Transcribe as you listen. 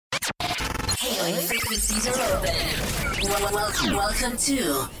Join frequencies are open. Welcome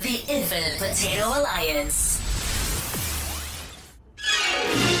to the Infinite Potato Alliance.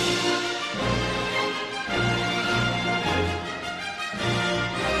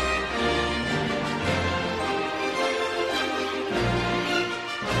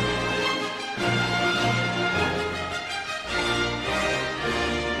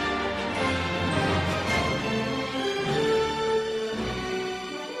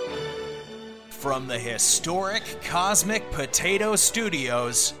 From the historic Cosmic Potato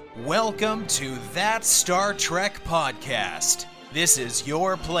Studios, welcome to That Star Trek Podcast. This is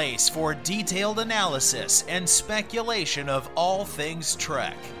your place for detailed analysis and speculation of all things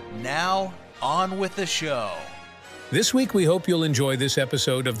Trek. Now, on with the show. This week we hope you'll enjoy this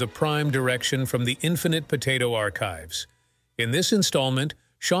episode of The Prime Direction from the Infinite Potato Archives. In this installment,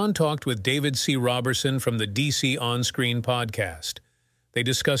 Sean talked with David C. Roberson from the DC On-Screen podcast. They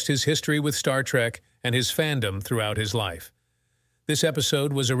discussed his history with Star Trek and his fandom throughout his life. This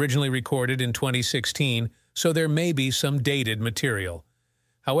episode was originally recorded in 2016, so there may be some dated material.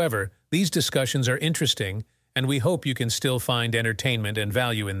 However, these discussions are interesting, and we hope you can still find entertainment and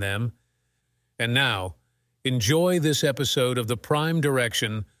value in them. And now, enjoy this episode of The Prime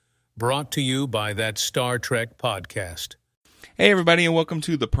Direction, brought to you by That Star Trek Podcast. Hey everybody, and welcome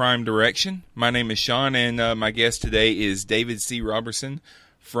to The Prime Direction. My name is Sean, and my guest today is David C. Roberson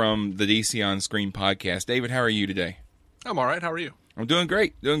from the DC On-Screen podcast. David, how are you today? I'm all right. How are you? I'm doing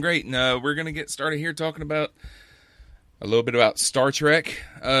great, And we're going to get started here talking about a little bit about Star Trek.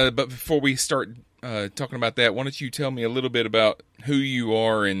 But before we start talking about that, why don't you tell me a little bit about who you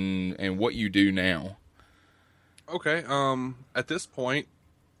are and what you do now? Okay. At this point,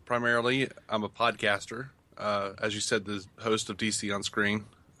 primarily, I'm a podcaster. As you said, the host of DC On Screen,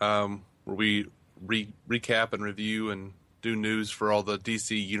 where we recap and review and do news for all the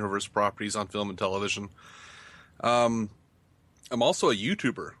DC Universe properties on film and television. I'm also a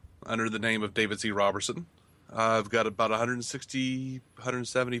YouTuber under the name of David C. Roberson. I've got about 160,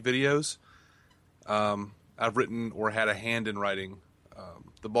 170 videos. I've written or had a hand in writing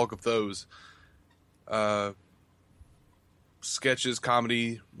the bulk of those. Sketches,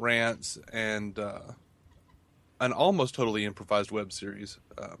 comedy, rants, and an almost totally improvised web series.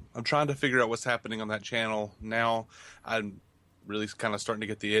 I'm trying to figure out what's happening on that channel now. I'm really kind of starting to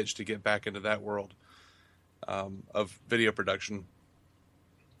get the itch to get back into that world of video production.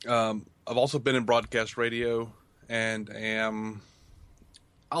 I've also been in broadcast radio and am,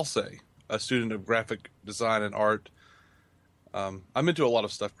 I'll say, a student of graphic design and art. I'm into a lot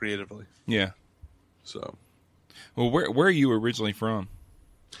of stuff creatively. Yeah. So. Well, where are you originally from?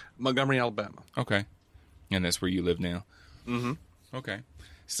 Montgomery, Alabama. Okay. And that's where you live now? Mm-hmm. Okay.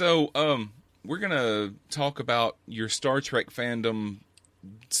 So, we're going to talk about your Star Trek fandom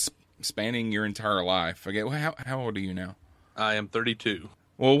spanning your entire life. Okay, well, how old are you now? I am 32.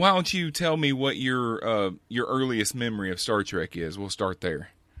 Well, why don't you tell me what your earliest memory of Star Trek is? We'll start there.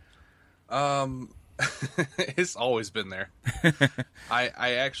 It's always been there. I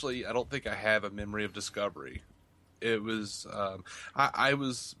don't think I have a memory of Discovery. It was, I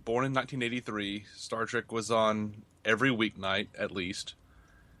was born in 1983. Star Trek was on every weeknight, at least.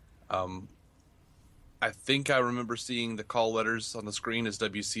 I think I remember seeing the call letters on the screen as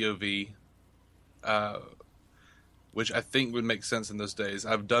WCOV, which I think would make sense in those days.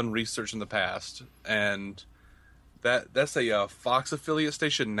 I've done research in the past, and that's a Fox affiliate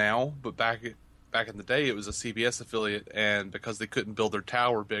station now, but back in the day, it was a CBS affiliate, and because they couldn't build their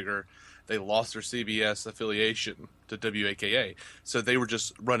tower bigger, they lost their CBS affiliation to WAKA. So they were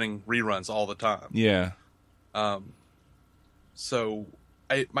just running reruns all the time. Yeah. So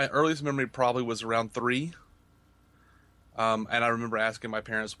my earliest memory probably was around 3. And I remember asking my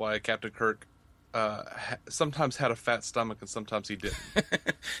parents why Captain Kirk sometimes had a fat stomach and sometimes he didn't.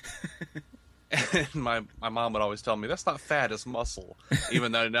 And my mom would always tell me, that's not fat, it's muscle.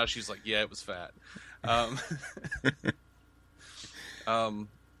 Even though now she's like, yeah, it was fat.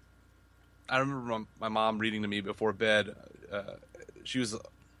 I remember my mom reading to me before bed. She was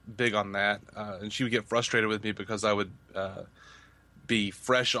big on that. And she would get frustrated with me because I would be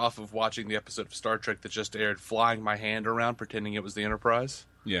fresh off of watching the episode of Star Trek that just aired, flying my hand around, pretending it was the Enterprise.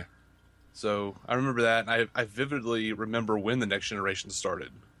 Yeah. So I remember that. And I vividly remember when The Next Generation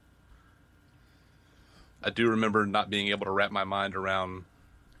started. I do remember not being able to wrap my mind around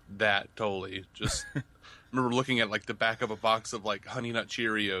that totally. Just remember looking at like the back of a box of like Honey Nut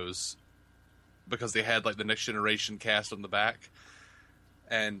Cheerios because they had like the Next Generation cast on the back.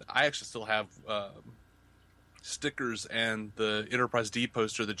 And I actually still have stickers and the Enterprise D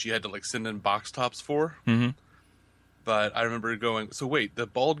poster that you had to like send in box tops for. Mm-hmm. But I remember going, so wait, the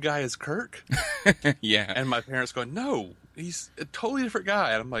bald guy is Kirk? Yeah. And my parents going, no, he's a totally different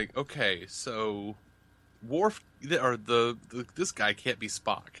guy. And I'm like, okay, so Worf, or this guy can't be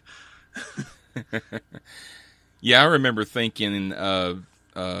Spock. Yeah, I remember thinking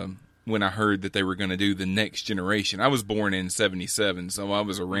when I heard that they were going to do the Next Generation. I was born in 1977, so I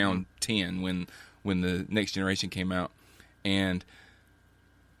was around 10 when the Next Generation came out. And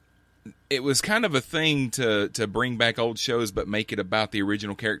it was kind of a thing to bring back old shows, but make it about the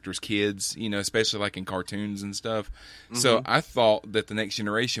original characters' kids, especially like in cartoons and stuff. Mm-hmm. So I thought that the Next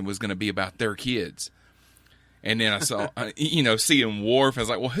Generation was going to be about their kids. And then I saw, seeing Worf, I was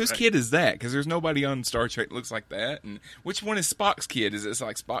like, well, whose kid is that? Because there's nobody on Star Trek that looks like that. And which one is Spock's kid? Is it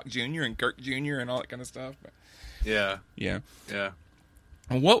like Spock Jr. and Kirk Jr. and all that kind of stuff? But, yeah.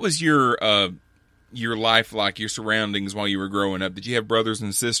 And what was your life like, your surroundings while you were growing up? Did you have brothers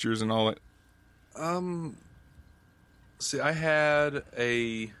and sisters and all that? See, I had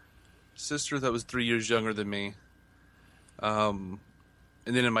a sister that was 3 years younger than me.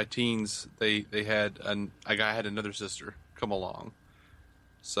 And then in my teens, they had I had another sister come along.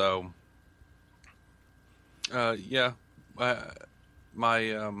 So, my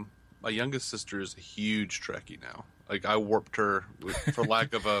youngest sister is a huge Trekkie now. Like, I warped her, for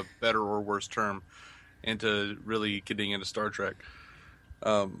lack of a better or worse term, into really getting into Star Trek.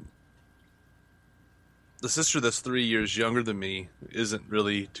 The sister that's 3 years younger than me isn't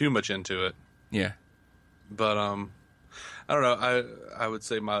really too much into it. Yeah. But, I don't know. I would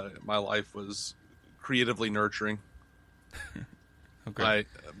say my life was creatively nurturing. Okay.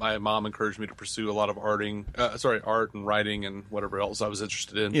 My mom encouraged me to pursue a lot of art and writing and whatever else I was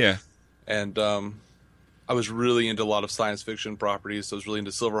interested in. Yeah. And I was really into a lot of science fiction properties. So I was really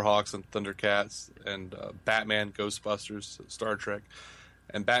into Silverhawks and Thundercats and Batman, Ghostbusters, Star Trek.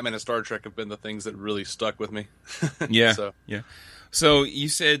 And Batman and Star Trek have been the things that really stuck with me. Yeah. So you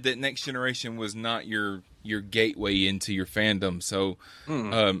said that Next Generation was not your gateway into your fandom. So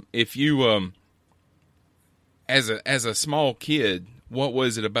if you as a small kid, what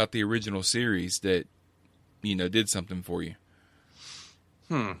was it about the original series that did something for you?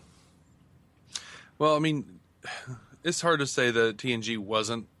 Well, I mean, it's hard to say that TNG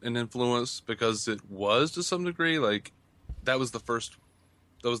wasn't an influence, because it was to some degree. Like, that was the first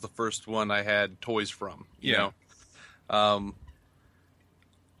one I had toys from. You know? I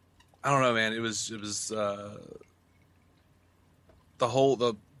don't know, man. It was the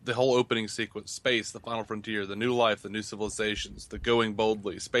whole opening sequence: space, the final frontier, the new life, the new civilizations, the going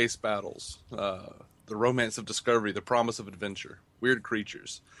boldly, space battles, the romance of discovery, the promise of adventure, weird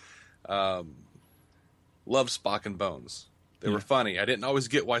creatures. Loved Spock and Bones. They were funny. I didn't always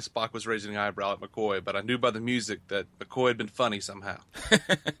get why Spock was raising an eyebrow at McCoy, but I knew by the music that McCoy had been funny somehow.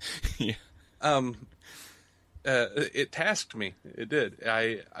 Yeah. It tasked me. It did.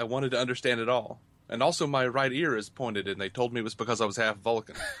 I wanted to understand it all. And also my right ear is pointed, and they told me it was because I was half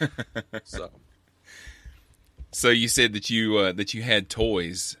Vulcan. So you said that you had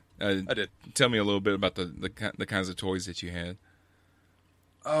toys. I did. Tell me a little bit about the kinds of toys that you had.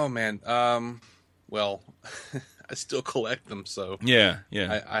 Oh, man. Well, I still collect them, so... Yeah.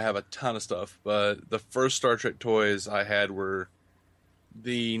 I have a ton of stuff, but the first Star Trek toys I had were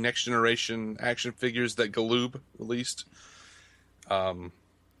the Next Generation action figures that Galoob released. And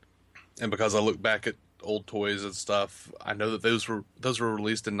because I look back at old toys and stuff, I know that those were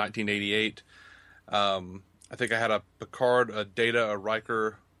released in 1988. I think I had a Picard, a Data, a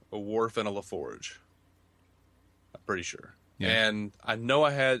Riker, a Worf, and a LaForge. I'm pretty sure. Yeah. And I know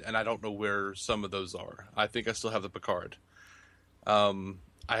I had, and I don't know where some of those are. I think I still have the Picard.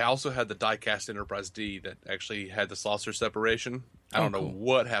 I also had the die-cast Enterprise D that actually had the saucer separation. I don't know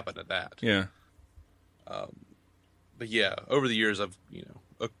what happened to that. Yeah. But yeah, over the years I've,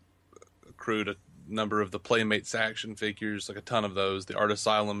 accrued a number of the Playmates action figures, like a ton of those. The Art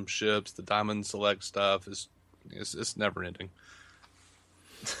Asylum ships, the Diamond Select stuff it's never ending.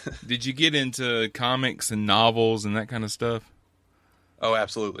 Did you get into comics and novels and that kind of stuff? Oh,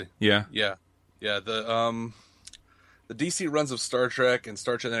 absolutely. Yeah. Yeah. The DC runs of Star Trek and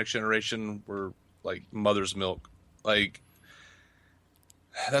Star Trek: The Next Generation were like mother's milk. Like,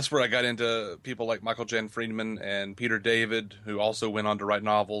 that's where I got into people like Michael Jan Friedman and Peter David, who also went on to write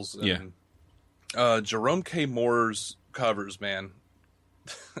novels. And, Jerome K. Moore's covers, man.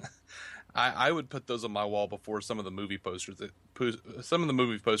 I would put those on my wall before some of the movie posters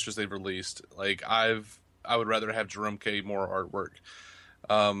they've released. Like, I would rather have Jerome K. Moore artwork.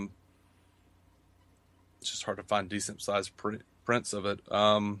 It's just hard to find decent sized prints of it.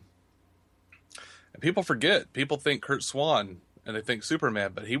 And people forget. People think Kurt Swan and they think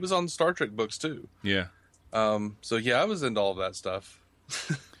Superman, but he was on Star Trek books too. Yeah. So yeah, I was into all of that stuff.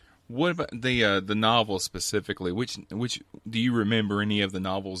 What about the novels specifically? Which do you remember any of the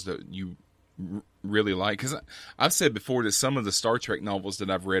novels that you really like? Because I've said before that some of the Star Trek novels that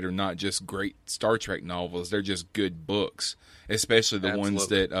I've read are not just great Star Trek novels; they're just good books. Especially the ones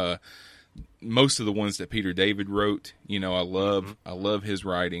that most of the ones that Peter David wrote. You know, I love his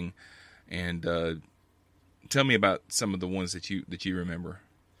writing. And tell me about some of the ones that you remember.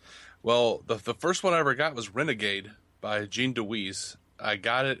 Well, the first one I ever got was Renegade by Jean DeWeese. I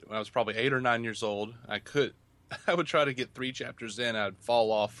got it when I was probably 8 or 9 years old. I would try to get 3 chapters in. I'd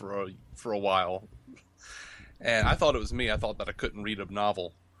fall off for a while, and I thought it was me. I thought that I couldn't read a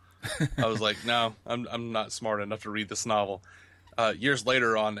novel. I was like, no, I'm not smart enough to read this novel. Years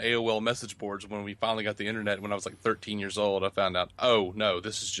later, on AOL message boards, when we finally got the internet, when I was like 13 years old, I found out, oh no,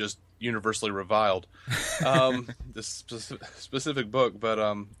 this is just universally reviled. This specific book, but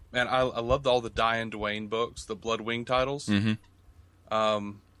man, I loved all the Diane Duane books, the Bloodwing titles. Mm-hmm.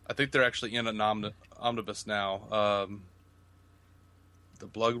 I think they're actually in an omnibus now. The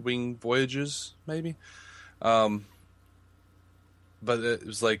Bloodwing Voyages, maybe. But it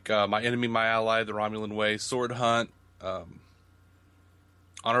was like My Enemy, My Ally, The Romulan Way, Sword Hunt,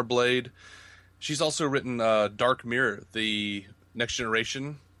 Honor Blade. She's also written Dark Mirror, the Next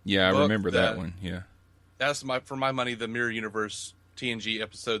Generation. Yeah, I remember that one. Yeah, that's for my money, the Mirror Universe TNG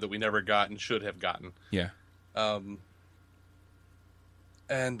episode that we never got and should have gotten. Yeah. And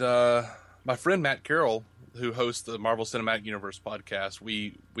my friend Matt Carroll, who hosts the Marvel Cinematic Universe podcast,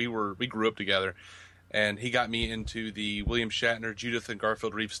 we grew up together, and he got me into the William Shatner, Judith, and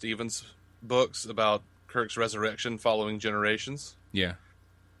Garfield Reeve Stevens books about Kirk's resurrection following generations. Yeah.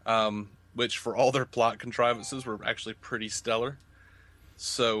 Which, for all their plot contrivances, were actually pretty stellar.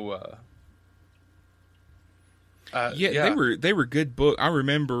 So, yeah, they were good books. I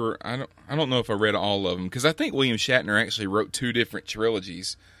remember. I don't know if I read all of them, because I think William Shatner actually wrote 2 different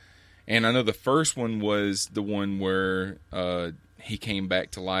trilogies, and I know the first one was the one where he came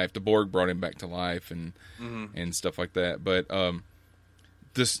back to life. The Borg brought him back to life, and and stuff like that. But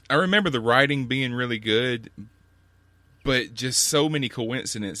I remember the writing being really good, but just so many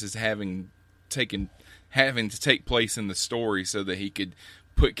coincidences having to take place in the story so that he could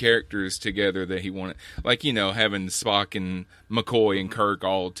put characters together that he wanted. Like, you know, having Spock and McCoy and Kirk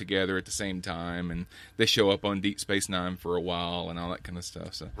all together at the same time, and they show up on Deep Space Nine for a while and all that kind of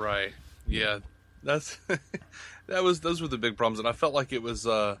stuff. So right. Yeah. That's those were the big problems, and I felt like it was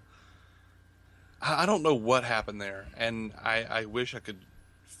I don't know what happened there, and I wish I could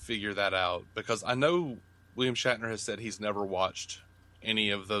figure that out, because I know William Shatner has said he's never watched any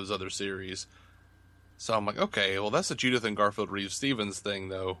of those other series. So I'm like, okay, well, that's a Judith and Garfield Reeve Stevens thing,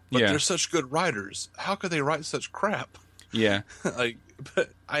 though. But they're such good writers. How could they write such crap? Yeah.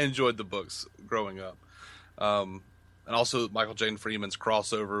 But I enjoyed the books growing up. And also Michael Jane Freeman's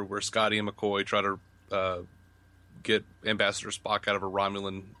crossover, where Scotty and McCoy try to get Ambassador Spock out of a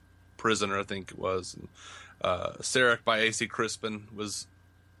Romulan prisoner, I think it was. And, Sarek by A.C. Crispin was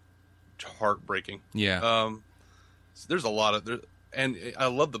heartbreaking. Yeah. So there's a lot of... And I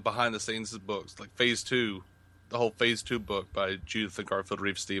love the behind-the-scenes books, like Phase 2, the whole Phase 2 book by Judith and Garfield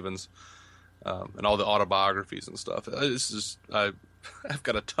Reeve Stevens, and all the autobiographies and stuff. It's just, I've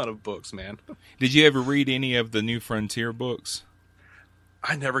got a ton of books, man. Did you ever read any of the New Frontier books?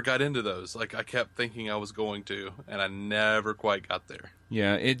 I never got into those. Like, I kept thinking I was going to, and I never quite got there.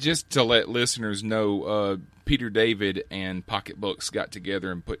 Yeah, it just to let listeners know, Peter David and Pocket Books got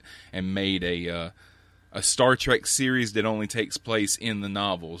together and made a Star Trek series that only takes place in the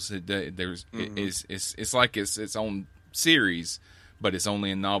novels. It's like it's its own series, but it's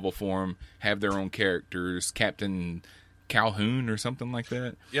only in novel form. Have their own characters, Captain Calhoun or something like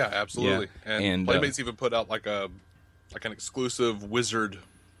that. Yeah, absolutely. Yeah. And Playmates even put out like an exclusive wizard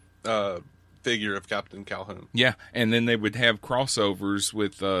figure of Captain Calhoun. Yeah, and then they would have crossovers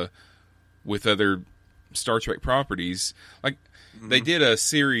with other Star Trek properties. Like, they did a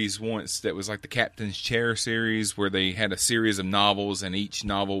series once that was like the Captain's Chair series, where they had a series of novels, and each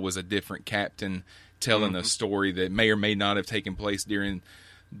novel was a different captain telling a story that may or may not have taken place during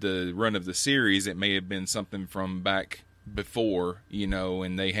the run of the series. It may have been something from back before, you know,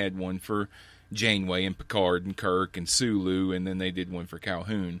 and they had one for Janeway and Picard and Kirk and Sulu, and then they did one for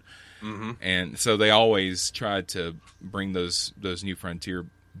Calhoun. And so they always tried to bring those New Frontier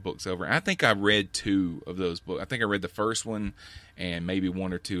books over. I think I read 2 of those books. I think I read the first one and maybe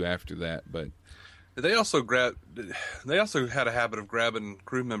 1 or 2 after that. But they also had a habit of grabbing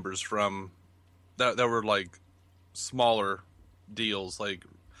crew members from that were like smaller deals, like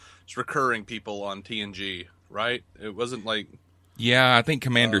just recurring people on TNG, right? It wasn't like Yeah, I think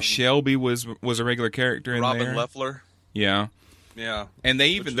Commander Shelby was a regular character in Robin there. Leffler. Yeah. Yeah. And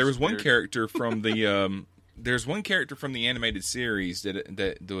there was one weird. character from the there's one character from the animated series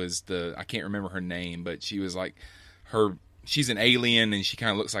that was I can't remember her name, but she was like she's an alien and she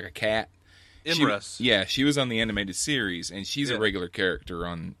kind of looks like a cat. Imress. She was on the animated series, and she's a regular character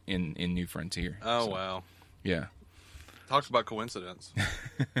in New Frontier. Oh, wow. Yeah. Talk about coincidence.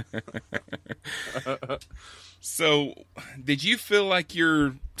 So, did you feel like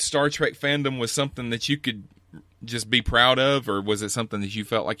your Star Trek fandom was something that you could just be proud of, or was it something that you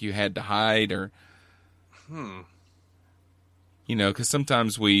felt like you had to hide, or... You know, because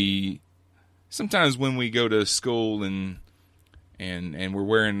sometimes when we go to school and we're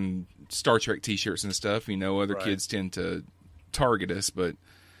wearing Star Trek T-shirts and stuff, you know, other kids tend to target us. But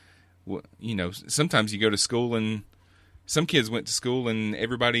you know, sometimes you go to school and some kids went to school and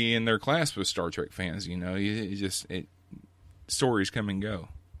everybody in their class was Star Trek fans. You know, stories come and go.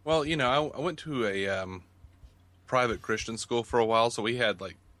 Well, you know, I went to a private Christian school for a while, so we had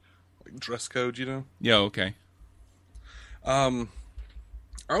like dress code. You know. Yeah. Okay. I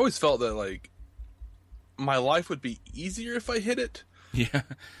always felt that like my life would be easier if I hid it. Yeah.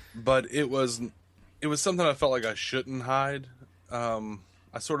 But it was something I felt like I shouldn't hide. I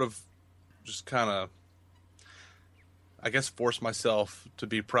sort of just kind of, I guess, forced myself to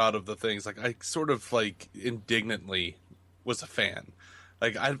be proud of the things. Like I sort of like indignantly was a fan.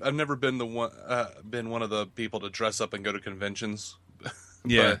 Like I've never been been one of the people to dress up and go to conventions.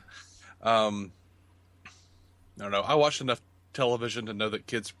 Yeah. But, I don't know. I watched enough television to know that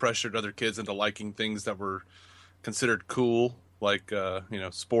kids pressured other kids into liking things that were considered cool, like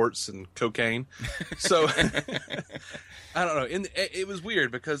sports and cocaine. So I don't know. It was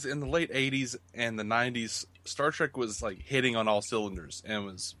weird because in the late 80s and the 90s, Star Trek was like hitting on all cylinders and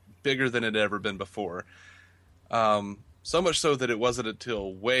was bigger than it had ever been before. So much so that it wasn't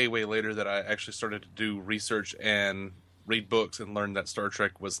until way, way later that I actually started to do research and read books and learn that Star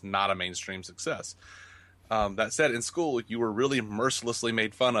Trek was not a mainstream success. That said, in school, you were really mercilessly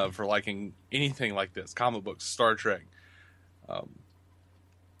made fun of for liking anything like this, comic books, Star Trek.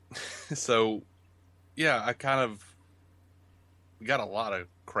 So, yeah, I kind of got a lot of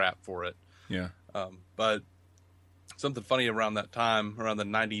crap for it. Yeah. But something funny around that time, around the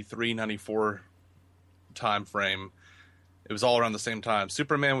 93, 94 time frame, it was all around the same time.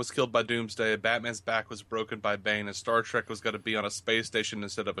 Superman was killed by Doomsday, Batman's back was broken by Bane, and Star Trek was going to be on a space station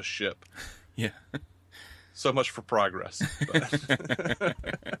instead of a ship. Yeah. So much for progress.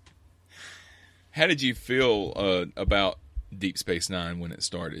 How did you feel about Deep Space Nine when it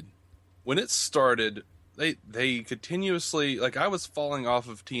started? When it started, they continuously, like, I was falling off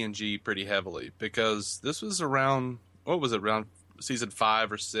of TNG pretty heavily because this was around, what was it, around season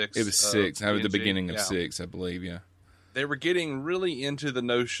 5 or 6? It was 6. How was the beginning of yeah. 6, I believe, yeah. They were getting really into the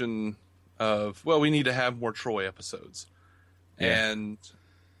notion of, well, we need to have more Troy episodes. Yeah. And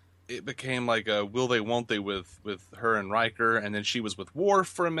it became like a will they, won't they with her and Riker, and then she was with Worf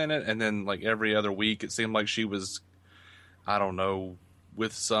for a minute, and then like every other week it seemed like she was, I don't know,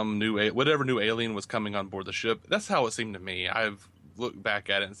 with some whatever new alien was coming on board the ship. That's how it seemed to me. I've looked back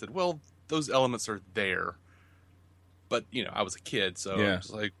at it and said, well, those elements are there. But, you know, I was a kid, so yeah. I was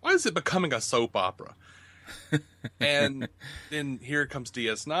like, why is it becoming a soap opera? And then here comes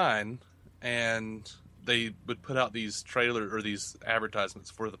DS9, and they would put out these these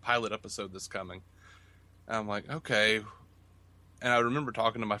advertisements for the pilot episode that's coming. And I'm like, okay. And I remember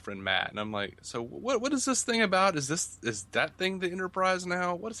talking to my friend Matt, and I'm like, so what is this thing about? Is that thing the Enterprise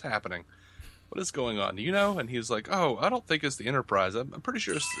now? What is happening? What is going on? Do you know? And he was like, oh, I don't think it's the Enterprise. I'm pretty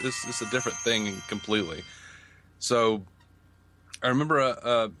sure it's a different thing completely. So I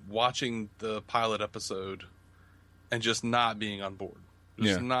remember watching the pilot episode and just not being on board.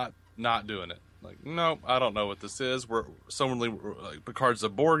 Just not doing it. Like, no, I don't know what this is. We're like Picard's a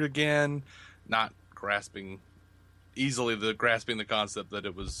Borg again, not grasping the concept that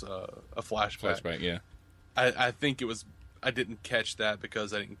it was a flashback. Flashback, yeah. I think it was. I didn't catch that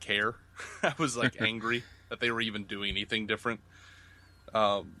because I didn't care. I was like angry that they were even doing anything different.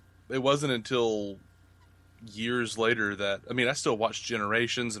 It wasn't until years later that, I mean, I still watched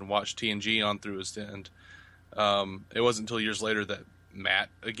Generations and watched TNG on through its end. It wasn't until years later that Matt,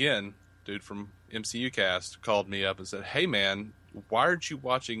 again, dude from MCU Cast, called me up and said, hey man, why aren't you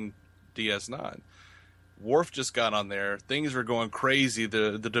watching DS9? Worf just got on there. Things are going crazy.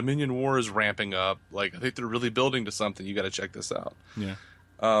 The Dominion War is ramping up. Like, I think they're really building to something. You got to check this out. Yeah.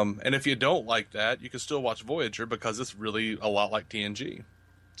 And if you don't like that, you can still watch Voyager because it's really a lot like TNG.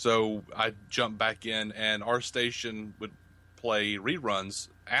 So I jumped back in, and our station would play reruns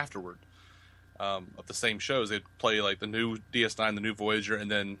afterward. of the same shows. They'd play like the new DS9, the new Voyager,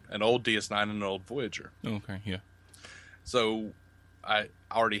 and then an old DS9 and an old Voyager. Okay, yeah. So I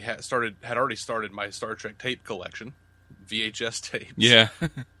already had already started my Star Trek tape collection, VHS tapes. Yeah.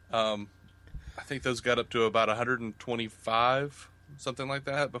 I think those got up to about 125, something like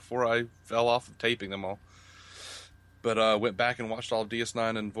that, before I fell off of taping them all. But went back and watched all of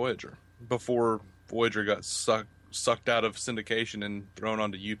DS9 and Voyager before Voyager got sucked out of syndication and thrown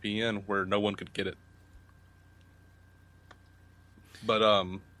onto UPN where no one could get it. But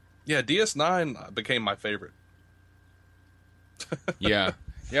yeah, DS9 became my favorite. Yeah,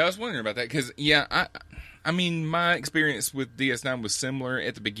 I was wondering about that because I mean, my experience with DS9 was similar.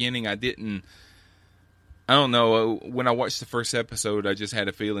 At the beginning, I don't know, when I watched the first episode, I just had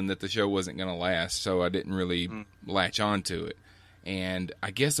a feeling that the show wasn't going to last, so I didn't really latch on to it. And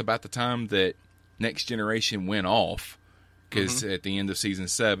I guess about the time that Next Generation went off, because at the end of season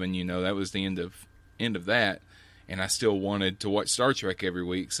 7, you know, that was the end of that, and I still wanted to watch Star Trek every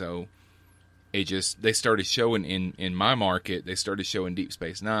week, so they started showing in my market, they started showing Deep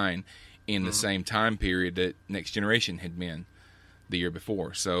Space Nine in the same time period that Next Generation had been the year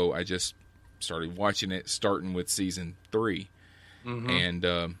before. So I just started watching it, starting with season 3, and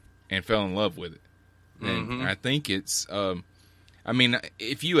fell in love with it. And I think it's, I mean,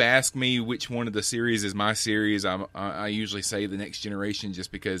 if you ask me which one of the series is my series, I usually say the Next Generation,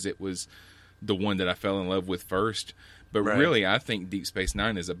 just because it was the one that I fell in love with first. But really, I think Deep Space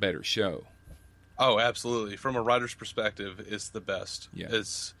Nine is a better show. Oh, absolutely. From a writer's perspective, it's the best. Yeah.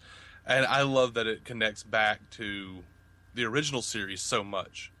 And I love that it connects back to the original series so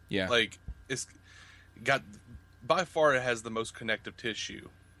much. Yeah. Like, it's got, by far it has the most connective tissue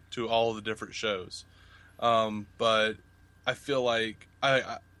to all the different shows. But I feel like,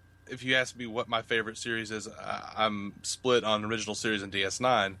 if you ask me what my favorite series is, I'm split on original series and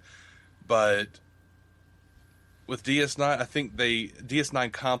DS9. But with DS9, I think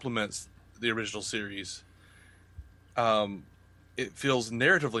DS9 complements the original series. It feels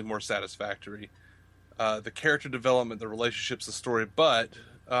narratively more satisfactory. The character development, the relationships, the story. But,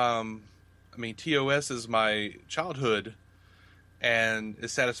 I mean, TOS is my childhood and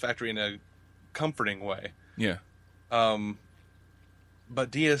is satisfactory in a comforting way. Yeah. But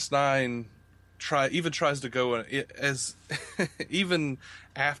DS9 tries to go as even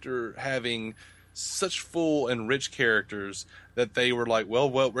after having such full and rich characters that they were like, well,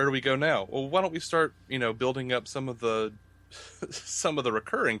 where do we go now? Well, why don't we start, building up some of the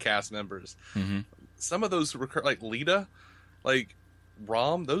recurring cast members? Some of those like Lita, like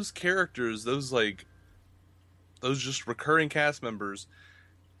Rom, those characters, those just recurring cast members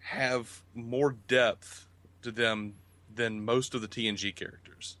have more depth to them than most of the TNG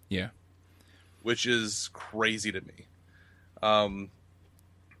characters. Yeah. Which is crazy to me.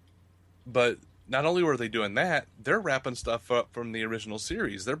 But not only were they doing that, they're wrapping stuff up from the original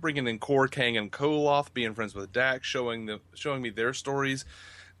series. They're bringing in Kor, Kang, and Koloth, being friends with Dax, showing me their stories,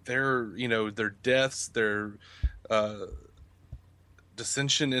 their deaths, their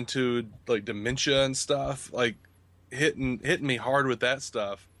dissension into like dementia and stuff, like hitting me hard with that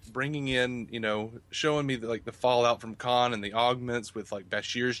stuff. Bringing in, showing me the fallout from Khan and the augments with like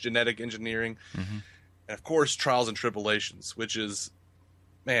Bashir's genetic engineering, and of course Trials and Tribulations, which is,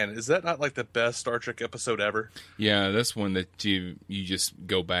 man, is that not like the best Star Trek episode ever? Yeah, that's one that you just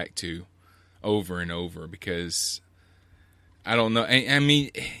go back to over and over, because I don't know. I mean,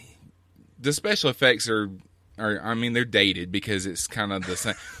 the special effects are I mean, they're dated because it's kind of the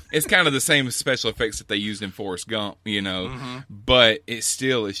same. It's kind of the same special effects that they used in Forrest Gump, But it's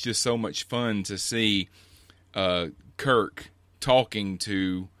just so much fun to see Kirk talking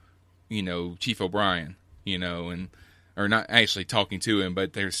to, Chief O'Brien, or not actually talking to him,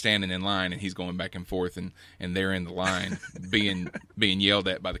 but they're standing in line and he's going back and forth and they're in the line being yelled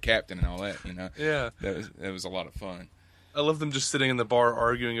at by the captain and all that, Yeah, that was a lot of fun. I love them just sitting in the bar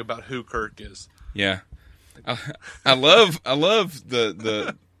arguing about who Kirk is. Yeah. I love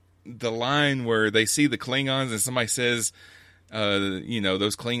the line where they see the Klingons and somebody says,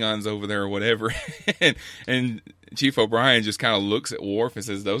 those Klingons over there or whatever, and Chief O'Brien just kind of looks at Worf and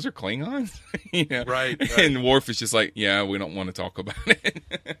says, "Those are Klingons," Right. And Worf is just like, "Yeah, we don't want to talk about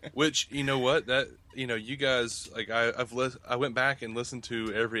it." Which, you know what, that you guys, like, I went back and listened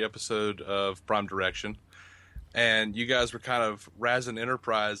to every episode of Prime Direction. And you guys were kind of razzing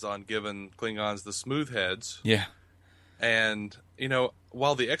Enterprise on giving Klingons the smooth heads. Yeah. And,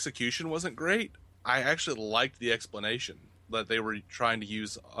 while the execution wasn't great, I actually liked the explanation that they were trying to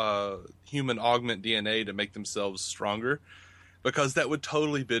use human augment DNA to make themselves stronger, because that would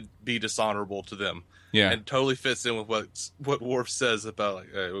totally be dishonorable to them. Yeah. And it totally fits in with what Worf says about,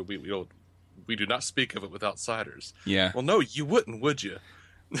 like, we don't we do not speak of it with outsiders. Yeah. Well, no, you wouldn't, would you?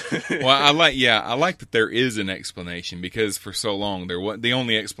 Well, I like that there is an explanation, because for so long the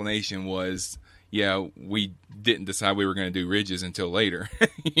only explanation was, we didn't decide we were going to do ridges until later.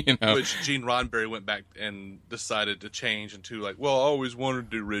 Which Gene Roddenberry went back and decided to change into like, well, I always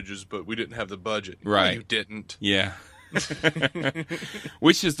wanted to do ridges, but we didn't have the budget. Right. No, you didn't. Yeah.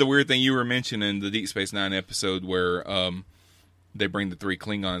 Which is the weird thing you were mentioning, the Deep Space Nine episode where they bring the 3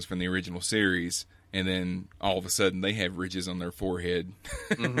 Klingons from the original series, and then all of a sudden they have ridges on their forehead.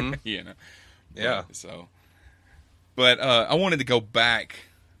 Mm-hmm. Yeah. But I wanted to go back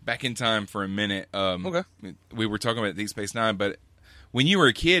in time for a minute. Okay. We were talking about Deep Space Nine, but when you were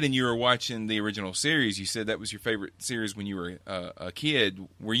a kid and you were watching the original series, you said that was your favorite series when you were a kid.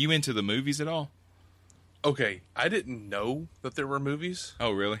 Were you into the movies at all? Okay, I didn't know that there were movies.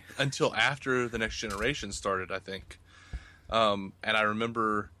 Oh, really? Until after The Next Generation started, I think. And I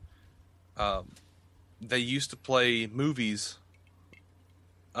remember they used to play movies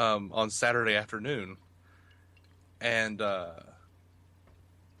on Saturday afternoon. And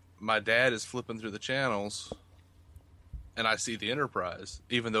my dad is flipping through the channels, and I see the Enterprise,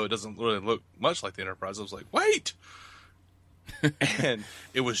 even though it doesn't really look much like the Enterprise. I was like, wait! And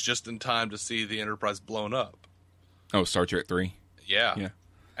it was just in time to see the Enterprise blown up. Oh, Star Trek 3? Yeah.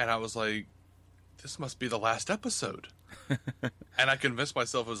 And I was like, this must be the last episode. And I convinced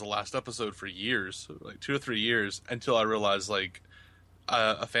myself it was the last episode for years, like 2 or 3 years, until I realized, like,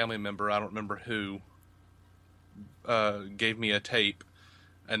 a family member, I don't remember who, gave me a tape,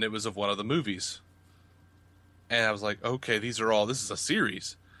 and it was of one of the movies. And I was like, okay, this is a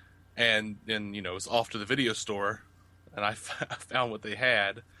series. And then, it was off to the video store, and I found what they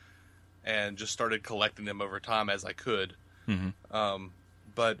had, and just started collecting them over time as I could. Mm-hmm.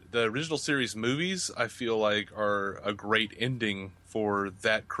 But the original series movies, I feel like, are a great ending for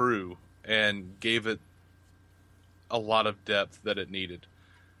that crew, and gave it a lot of depth that it needed,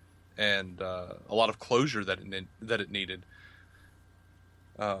 and a lot of closure that it needed.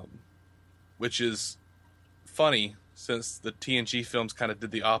 Which is funny, since the TNG films kind of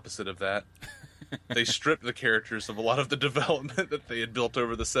did the opposite of that. They stripped the characters of a lot of the development that they had built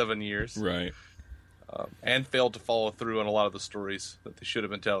over the 7 years. Right. And failed to follow through on a lot of the stories that they should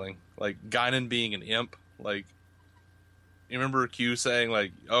have been telling. Like, Guinan being an imp. Like, you remember Q saying,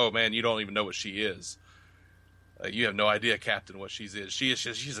 like, oh man, you don't even know what she is. You have no idea, Captain, what she is.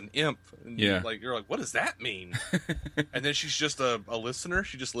 She's an imp. And you're like, what does that mean? And then she's just a listener?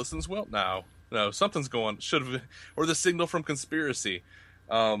 She just listens well? No, something's going. Should have, or the signal from Conspiracy,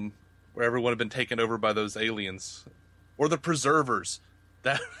 where everyone had been taken over by those aliens, or the Preservers.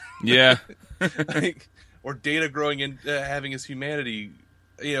 That or Data growing in, having his humanity.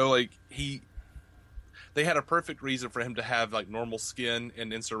 They had a perfect reason for him to have like normal skin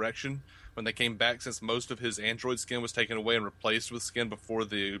in Insurrection when they came back, since most of his android skin was taken away and replaced with skin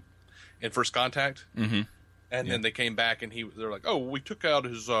in First Contact. Mm-hmm. And then they came back and they're like, oh, we took out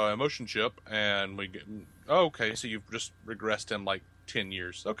his emotion chip, and okay, so you've just regressed him like 10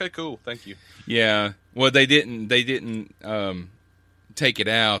 years. Okay, cool, thank you. Yeah, well, they didn't take it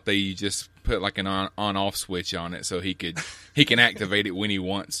out. They just put like an on-off switch on it, so he can activate it when he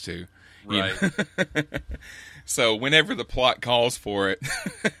wants to. Right. So whenever the plot calls for it,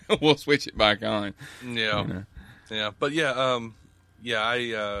 we'll switch it back on. Yeah. Yeah. But I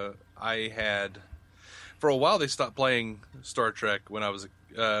had, for a while they stopped playing Star Trek when I was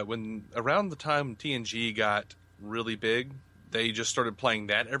when around the time TNG got really big, they just started playing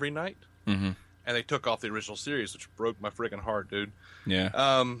that every night. Mm-hmm. And they took off the original series, which broke my friggin' heart, dude.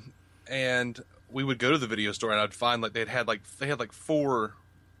 Yeah. And we would go to the video store, and I'd find like they had like four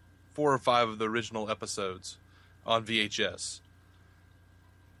or five of the original episodes on VHS,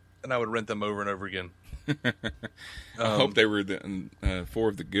 and I would rent them over and over again. I hope they were the 4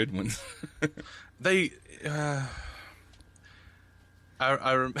 of the good ones. They,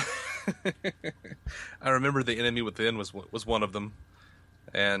 I remember The Enemy Within was one of them,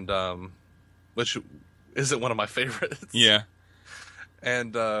 and which isn't one of my favorites. Yeah.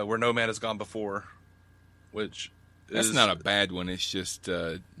 And Where No Man Has Gone Before, which that's not a bad one. It's just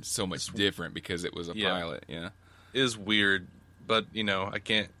so much different because it was a pilot. Yeah, is weird, but I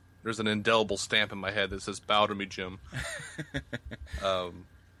can't. There's an indelible stamp in my head that says "Bow to me, Jim."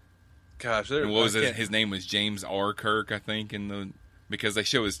 Gosh, and what was his name was James R. Kirk, I think, because they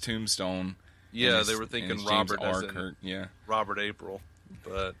show his tombstone. Yeah, they were thinking Robert R. Kirk. Yeah, Robert April,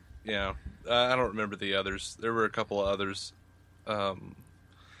 but yeah, I don't remember the others. There were a couple of others. I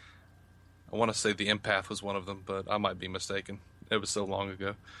want to say The Empath was one of them, but I might be mistaken. It was so long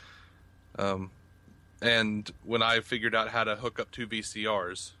ago. And when I figured out how to hook up 2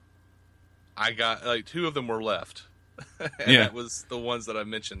 VCRs, I got like 2 of them were left, and that was the ones that I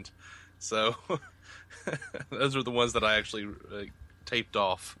mentioned. So those are the ones that I actually taped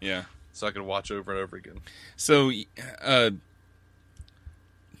off. Yeah. So I could watch over and over again. So,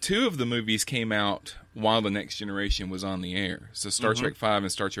 2 of the movies came out while The Next Generation was on the air. So Star Trek 5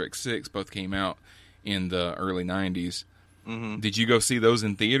 and Star Trek 6 both came out in the early 90s. Mm-hmm. Did you go see those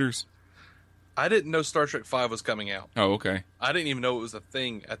in theaters? I didn't know Star Trek 5 was coming out. Oh, okay. I didn't even know it was a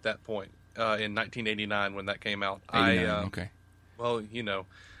thing at that point in 1989 when that came out. 89, okay. Well,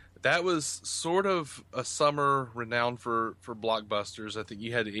 that was sort of a summer renowned for blockbusters. I think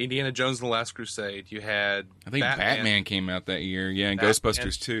you had Indiana Jones and the Last Crusade. You had I think Batman came out that year. Yeah, and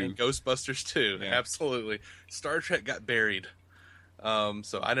Ghostbusters 2. And Ghostbusters 2, yeah. Absolutely. Star Trek got buried.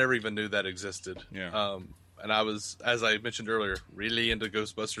 So I never even knew that existed. Yeah. And I was, as I mentioned earlier, really into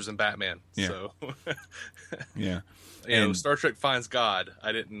Ghostbusters and Batman. Yeah. So, yeah. Star Trek finds God.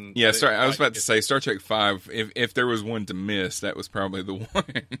 I didn't. Yeah, I was about to say Star Trek 5. If there was one to miss, that was probably the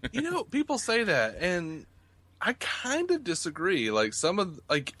one. People say that, and I kind of disagree. Like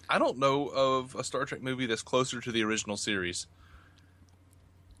I don't know of a Star Trek movie that's closer to the original series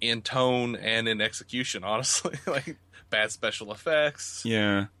in tone and in execution. Honestly, like bad special effects.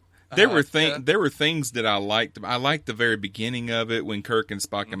 Yeah. There were things that I liked. I liked the very beginning of it when Kirk and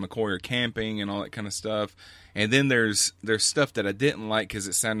Spock and McCoy are camping and all that kind of stuff. And then there's stuff that I didn't like because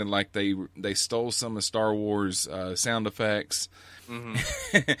it sounded like they stole some of Star Wars sound effects.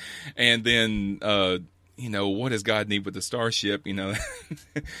 Mm-hmm. And then what does God need with the starship?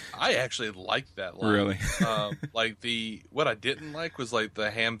 I actually liked that line. Really? What I didn't like was like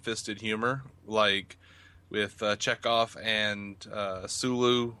the ham-fisted humor, like with Chekhov and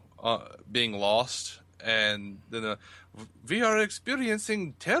Sulu being lost, and then we are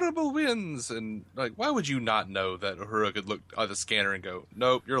experiencing terrible winds, and like, why would you not know that Uhura could look at the scanner and go,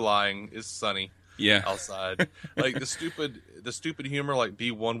 nope, you're lying, it's sunny outside. Like the stupid humor, like be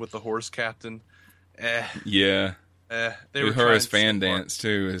one with the horse captain. Yeah. They were Uhura's fan dance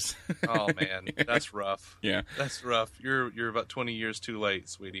too is oh man, that's rough. Yeah, that's rough. You're about 20 years too late,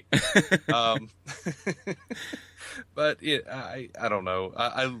 sweetie. But I don't know.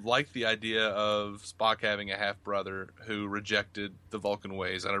 I like the idea of Spock having a half brother who rejected the Vulcan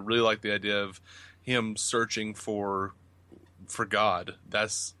ways, and I really like the idea of him searching for God.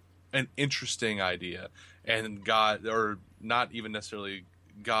 That's an interesting idea, and God, or not even necessarily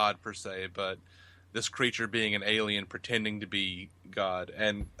God per se, but this creature being an alien pretending to be God.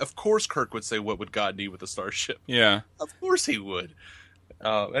 And of course Kirk would say, what would God need with a starship? Yeah. Of course he would.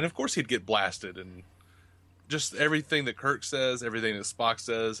 And of course he'd get blasted. And just everything that Kirk says, everything that Spock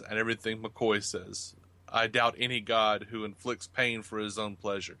says, and everything McCoy says. I doubt any God who inflicts pain for his own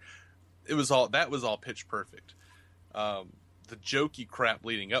pleasure. That was all pitch perfect. The jokey crap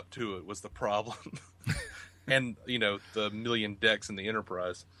leading up to it was the problem. And, the million decks in the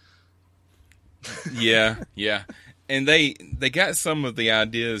Enterprise. Yeah. And they got some of the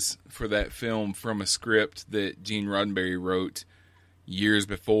ideas for that film from a script that Gene Roddenberry wrote years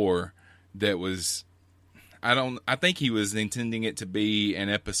before that was, I think he was intending it to be an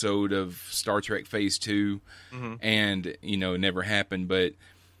episode of Star Trek Phase 2, and, it never happened, but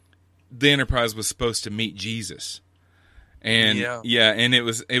the Enterprise was supposed to meet Jesus. And and it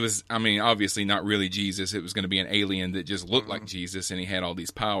was I mean, obviously not really Jesus. It was going to be an alien that just looked like Jesus, and he had all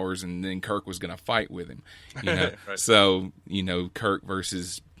these powers, and then Kirk was going to fight with him. Right. So, Kirk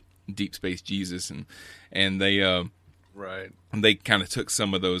versus Deep Space Jesus, and they they kind of took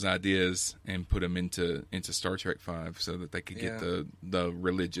some of those ideas and put them into Star Trek 5 so that they could get the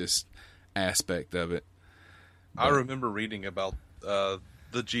religious aspect of it. But I remember reading about the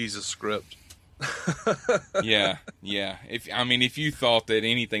Jesus script. yeah. If you thought that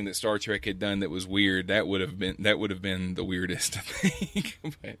anything that Star Trek had done that was weird, that would have been the weirdest, I think.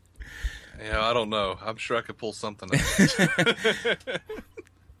 But, I don't know. I'm sure I could pull something out.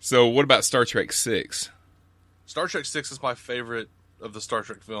 So, what about Star Trek 6? Star Trek 6 is my favorite of the Star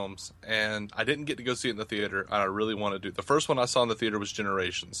Trek films, and I didn't get to go see it in the theater, and I really want to do. The first one I saw in the theater was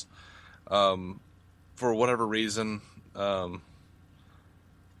Generations. For whatever reason, I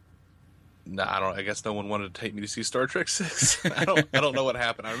guess no one wanted to take me to see Star Trek 6. I don't know what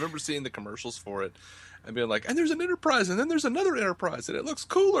happened. I remember seeing the commercials for it and being like, and there's an Enterprise, and then there's another Enterprise, and it looks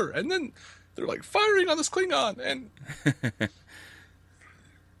cooler, and then they're like firing on this Klingon, and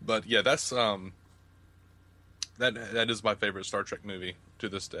but yeah, that's that is my favorite Star Trek movie to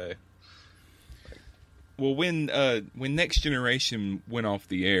this day. Well, when Next Generation went off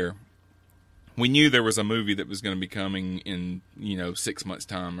the air, we knew there was a movie that was going to be coming in, 6 months'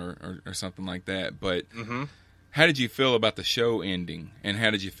 time or something like that. But How did you feel about the show ending, and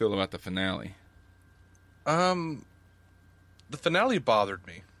how did you feel about the finale? The finale bothered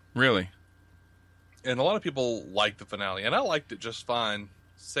me. Really? And a lot of people liked the finale, and I liked it just fine,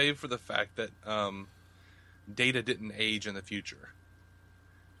 save for the fact that Data didn't age in the future.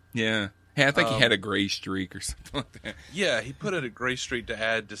 Yeah. Hey, I think he had a gray streak or something like that. Yeah, he put it a gray streak to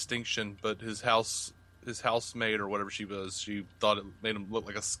add distinction, but his housemaid or whatever she was, she thought it made him look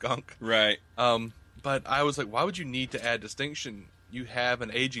like a skunk. Right. But I was like, why would you need to add distinction? You have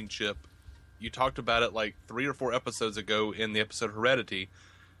an aging chip. You talked about it like 3 or 4 episodes ago in the episode Heredity,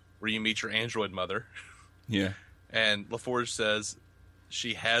 where you meet your android mother. Yeah. And LaForge says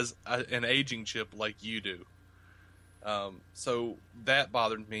she has an aging chip like you do. So that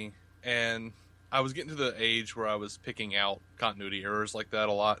bothered me. And I was getting to the age where I was picking out continuity errors like that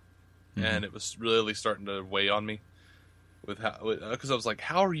a lot. Mm-hmm. And it was really starting to weigh on me. Because I was like,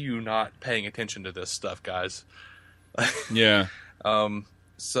 how are you not paying attention to this stuff, guys? Yeah.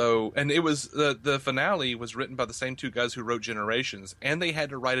 So, and it was the finale was written by the same 2 guys who wrote Generations, and they had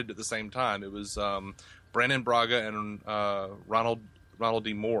to write it at the same time. It was Brandon Braga and Ronald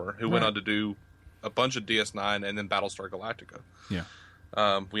D. Moore, who went on to do a bunch of DS9 and then Battlestar Galactica. Yeah.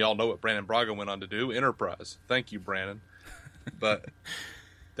 We all know what Brandon Braga went on to do, Enterprise. Thank you, Brandon. But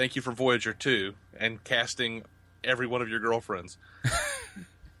thank you for Voyager 2 and casting every one of your girlfriends.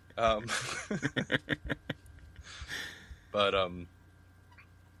 But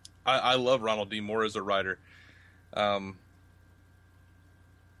I love Ronald D. Moore as a writer. But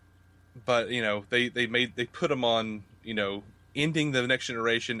they put him on, ending the Next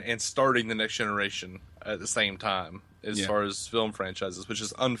Generation and starting the Next Generation at the same time as far as film franchises, which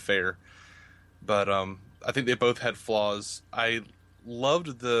is unfair. But I think they both had flaws. I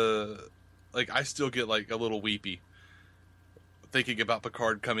loved I still get a little weepy thinking about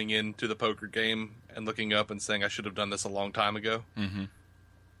Picard coming into the poker game and looking up and saying, I should have done this a long time ago. Mm-hmm.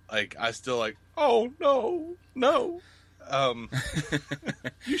 I still oh, no.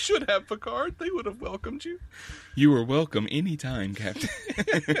 You should have, Picard. They would have welcomed you. You were welcome anytime, Captain.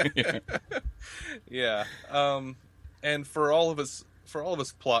 Yeah. And for all of his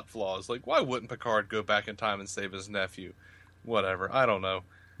plot flaws, why wouldn't Picard go back in time and save his nephew? Whatever. I don't know.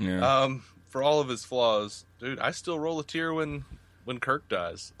 Yeah. For all of his flaws, dude, I still roll a tear when Kirk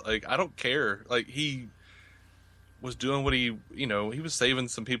dies. I don't care. He was doing what he was saving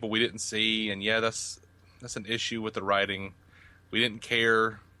some people we didn't see, and that's an issue with the writing. We didn't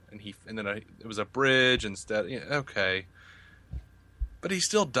care, and then it was a bridge instead. Yeah, okay, but he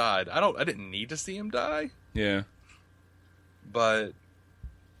still died. I didn't need to see him die. Yeah, but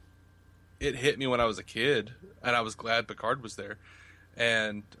it hit me when I was a kid, and I was glad Picard was there,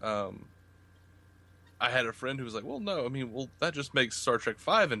 and I had a friend who was like, well, no, that just makes Star Trek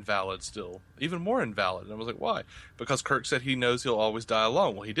V invalid still. Even more invalid. And I was like, why? Because Kirk said he knows he'll always die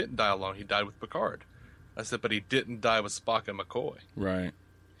alone. Well, he didn't die alone. He died with Picard. I said, but he didn't die with Spock and McCoy. Right.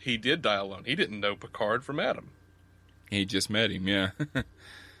 He did die alone. He didn't know Picard from Adam. He just met him, yeah.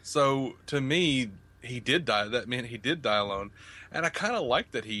 So, to me, he did die. That meant he did die alone. And I kind of like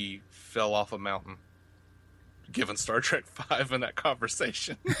that he fell off a mountain, given Star Trek V in that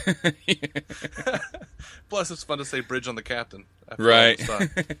conversation. Plus, it's fun to say bridge on the captain. Right.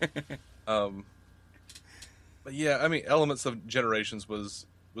 But yeah, Elements of Generations was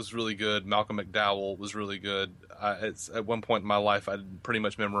really good. Malcolm McDowell was really good. At one point in my life, I pretty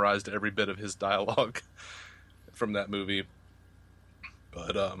much memorized every bit of his dialogue from that movie.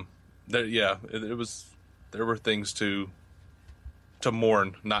 But there were things to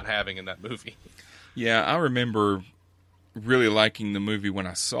mourn not having in that movie. Yeah, I remember really liking the movie when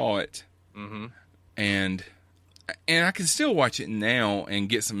I saw it, mm-hmm. and I can still watch it now and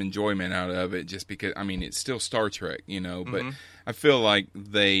get some enjoyment out of it, just because it's still Star Trek, but mm-hmm. I feel like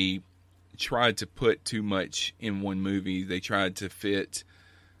they tried to put too much in one movie. They tried to fit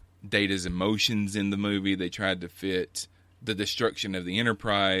Data's emotions in the movie. They tried to fit the destruction of the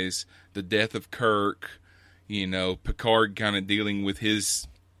Enterprise, the death of Kirk, Picard kind of dealing with his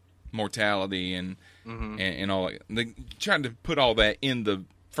mortality and mm-hmm. and all that. They tried to put all that in the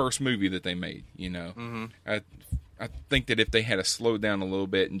first movie that they made. Mm-hmm. I think that if they had to slow down a little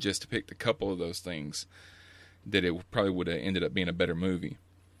bit and just picked a couple of those things, that it probably would have ended up being a better movie.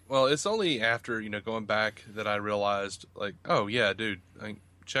 Well, it's only after going back that I realized, oh yeah, dude,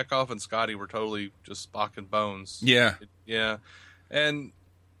 Chekhov and Scotty were totally just Spock and Bones. Yeah, yeah,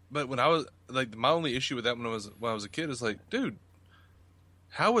 but when I was my only issue with that when I was a kid is dude,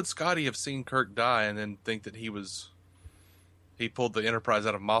 how would Scotty have seen Kirk die and then think that he pulled the Enterprise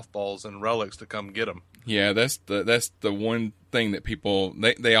out of mothballs and relics to come get him? Yeah, that's the one thing that people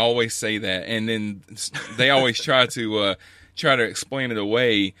they always say that, and then they always try to explain it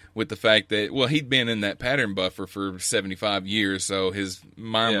away with the fact that, well, he'd been in that pattern buffer for 75 years, so his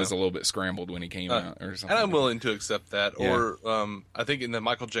mind was a little bit scrambled when he came out, or something. And I'm willing to accept that. Yeah. Or I think in the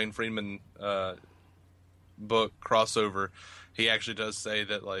Michael Jane Friedman book Crossover, he actually does say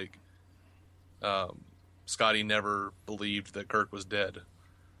that, like, Scotty never believed that Kirk was dead.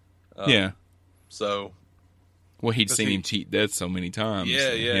 Yeah. So, well, he'd seen him cheat death so many times.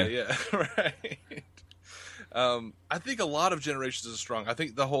 Yeah, right. I think a lot of Generations is strong. I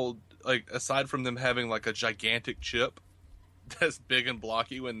think the whole, like, aside from them having like a gigantic chip that's big and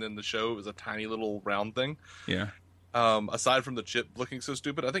blocky, when then the show was a tiny little round thing. Yeah. Aside from the chip looking so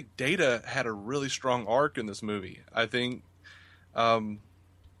stupid, I think Data had a really strong arc in this movie. I think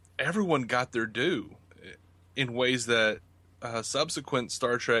everyone got their due in ways that subsequent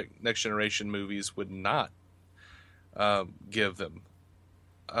Star Trek Next Generation movies would not give them.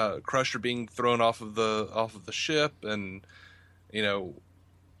 Crusher being thrown off of the ship, and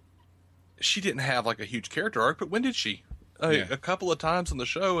she didn't have like a huge character arc, but when did she? A couple of times on the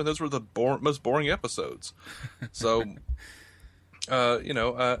show, and those were the most boring episodes. So, Worf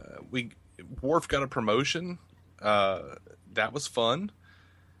got a promotion. That was fun.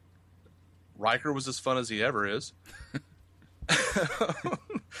 Riker was as fun as he ever is.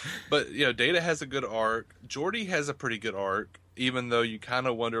 But Data has a good arc. Geordi has a pretty good arc, even though you kind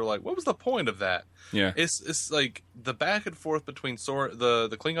of wonder, like, what was the point of that? Yeah, it's like the back and forth between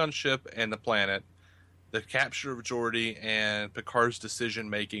the Klingon ship and the planet, the capture of Geordi, and Picard's decision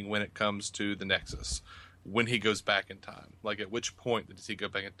making when it comes to the Nexus, when he goes back in time. Like, at which point does he go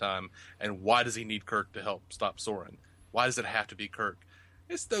back in time, and why does he need Kirk to help stop Soren? Why does it have to be Kirk?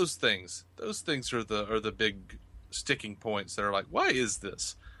 It's those things. Those things are the big sticking points that are like, why is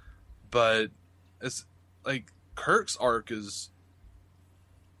this? But it's like Kirk's arc is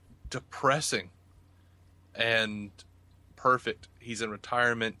depressing and perfect. He's in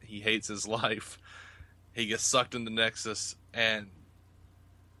retirement. He hates his life. He gets sucked into Nexus, and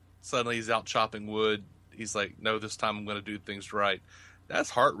suddenly he's out chopping wood. He's like, no, this time I'm going to do things right. That's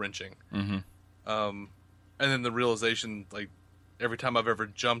heart-wrenching. Mm-hmm. And then the realization, like, every time I've ever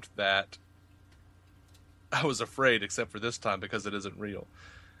jumped that, I was afraid, except for this time, because it isn't real.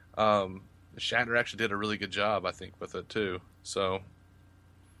 Shatner actually did a really good job, I think, with it, too. So,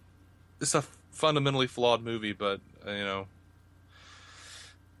 it's a fundamentally flawed movie, but, I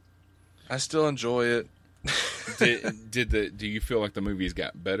still enjoy it. Do you feel like the movies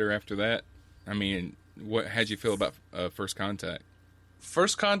got better after that? I mean, how'd you feel about First Contact?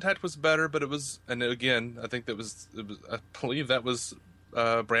 First Contact was better, but it was, and again, I think I believe that was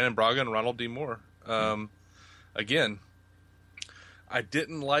Brandon Braga and Ronald D. Moore. Again, I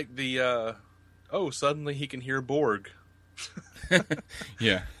didn't like the suddenly he can hear Borg.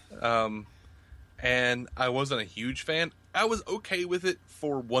 Yeah. And I wasn't a huge fan. I was okay with it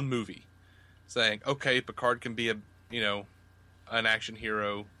for one movie, saying, okay, Picard can be an action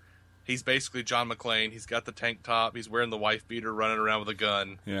hero. He's basically John McClane. He's got the tank top. He's wearing the wife beater, running around with a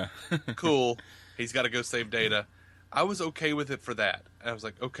gun. Yeah. Cool. He's got to go save Data. I was okay with it for that. I was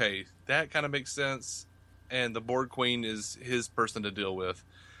like, okay, that kind of makes sense. And the Borg Queen is his person to deal with.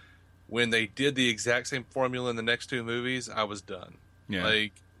 When they did the exact same formula in the next two movies, I was done. Yeah.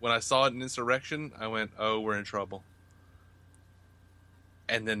 Like, when I saw it in Insurrection, I went, oh, we're in trouble.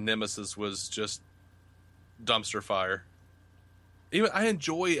 And then Nemesis was just dumpster fire. Even I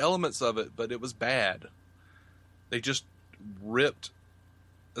enjoy elements of it, but it was bad. They just ripped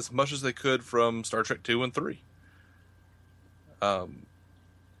as much as they could from Star Trek 2 and 3. As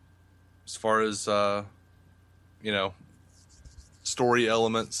far as, story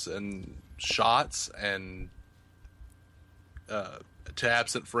elements and shots and to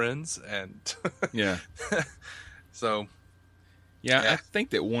absent friends and yeah. So yeah, I think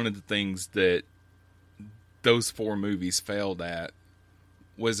that one of the things that those four movies failed at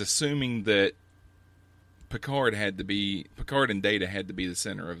was assuming that Picard and Data had to be the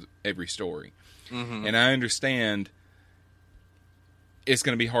center of every story. Mm-hmm. And I understand it's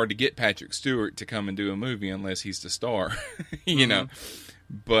going to be hard to get Patrick Stewart to come and do a movie unless he's the star, you know.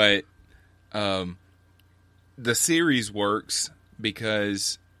 But the series works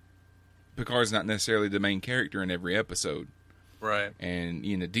because Picard's not necessarily the main character in every episode. Right. And,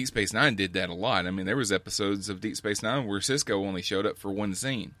 Deep Space Nine did that a lot. I mean, there was episodes of Deep Space Nine where Sisko only showed up for one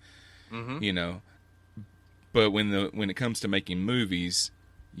scene, But when it comes to making movies,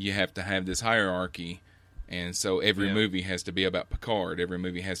 you have to have this hierarchy. And so every movie has to be about Picard. Every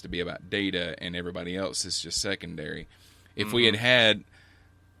movie has to be about Data, and everybody else is just secondary. If we had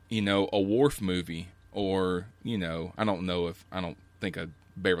a Worf movie or I don't think a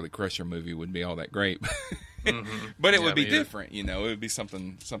Beverly Crusher movie would be all that great, but it would be different. It would be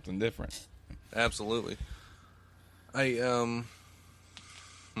something different. Absolutely.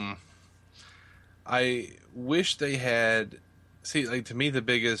 I wish they had. See, like, to me, the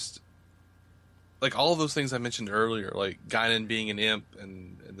biggest, like, all of those things I mentioned earlier, like Guinan being an imp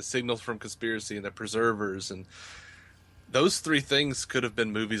and the signals from Conspiracy and the Preservers, and those three things could have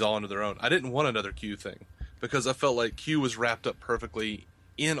been movies all under their own. I didn't want another Q thing because I felt like Q was wrapped up perfectly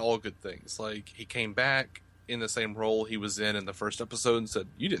in All Good Things. Like, he came back in the same role he was in the first episode and said,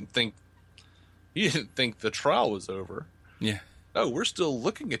 You didn't think the trial was over. Yeah. Oh, we're still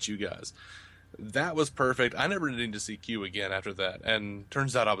looking at you guys. That was perfect. I never needed to see Q again after that, and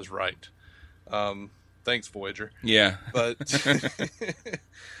turns out I was right. Thanks, Voyager. Yeah. But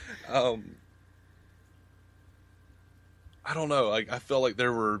I don't know. I felt like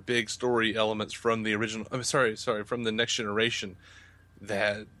there were big story elements from the original. From the Next Generation.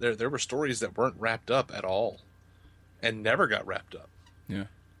 That there were stories that weren't wrapped up at all, and never got wrapped up. Yeah.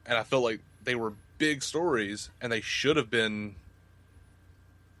 And I felt like they were big stories, and they should have been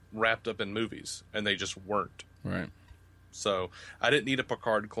wrapped up in movies, and they just weren't. Right. So I didn't need a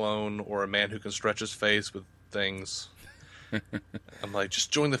Picard clone or a man who can stretch his face with things. I'm like,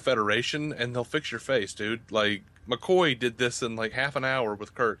 just join the Federation and they'll fix your face, dude. Like, McCoy did this in like half an hour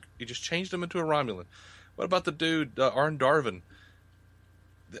with Kirk. He just changed him into a Romulan. What about the dude, Arn Darvin?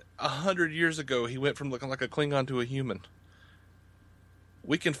 100 years ago, he went from looking like a Klingon to a human.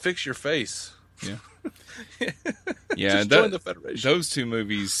 We can fix your face. Yeah. Yeah, join the Federation. Those two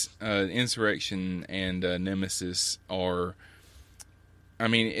movies, Insurrection and Nemesis, are. I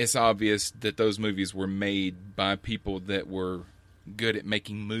mean, it's obvious that those movies were made by people that were good at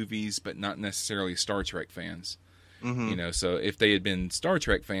making movies, but not necessarily Star Trek fans. Mm-hmm. So if they had been Star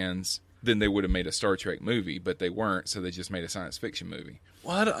Trek fans, then they would have made a Star Trek movie, but they weren't, so they just made a science fiction movie.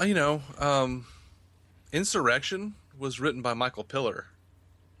 Well, Insurrection was written by Michael Piller.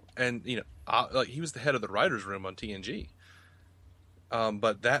 And, he was the head of the writer's room on TNG.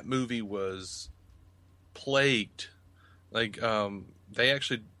 But that movie was plagued. Like, they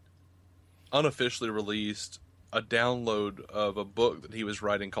actually unofficially released a download of a book that he was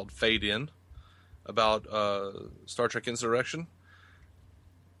writing called Fade In about Star Trek Insurrection.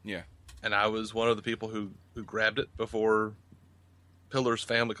 Yeah. And I was one of the people who grabbed it before Pillar's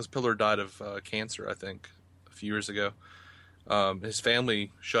family, because Pillar died of cancer, I think, a few years ago. His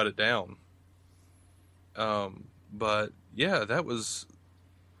family shut it down. But yeah, it was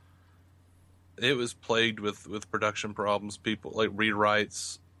plagued with production problems, people like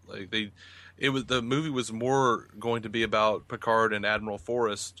rewrites, like the movie was more going to be about Picard and Admiral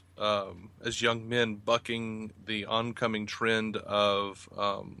Forrest, as young men bucking the oncoming trend of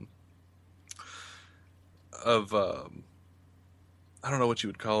I don't know what you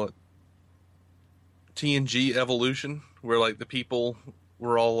would call it, TNG evolution, where like the people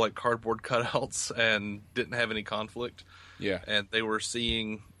were all like cardboard cutouts and didn't have any conflict. Yeah. And they were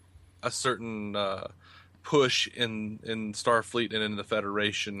seeing a certain push in Starfleet and in the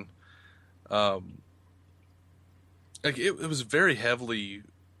Federation. Like it was very heavily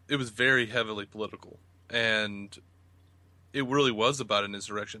political, and it really was about an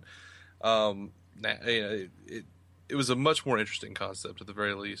insurrection. It was a much more interesting concept at the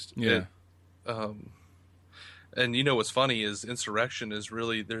very least. Yeah. And what's funny is Insurrection is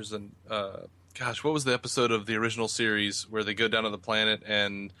really, there's what was the episode of the original series where they go down to the planet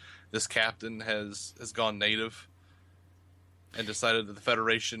and this captain has gone native and decided that the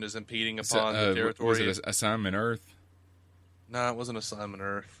Federation is impeding upon the territory. Was it Assignment Earth? No, it wasn't Assignment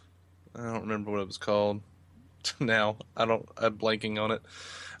Earth. I don't remember what it was called. Now, I'm blanking on it.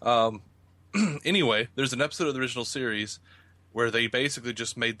 Anyway, there's an episode of the original series where they basically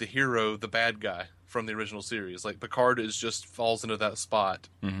just made the hero the bad guy from the original series. Like, Picard falls into that spot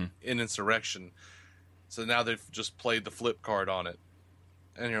in Insurrection. So now they've just played the flip card on it.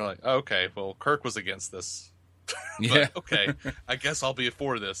 And you're like, oh, okay, well, Kirk was against this. Yeah. Okay, I guess I'll be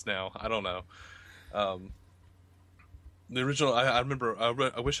for this now. I don't know. The original, I remember,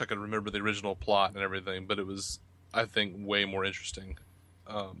 I wish I could remember the original plot and everything, but it was, I think, way more interesting.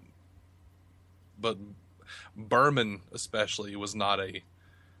 But Berman, especially, was not a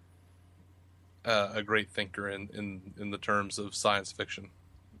great thinker in the terms of science fiction.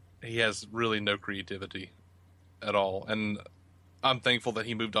 He has really no creativity at all, and I'm thankful that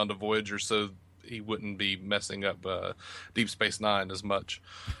he moved on to Voyager so he wouldn't be messing up Deep Space Nine as much.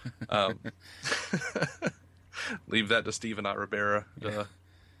 Leave that to Steven Ribera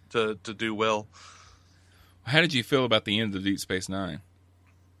to do well. How did you feel about the end of Deep Space Nine?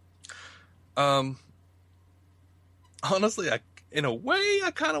 honestly, in a way,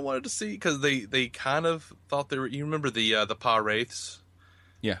 I kind of wanted to see, because they kind of thought they were. You remember the Pa Wraiths?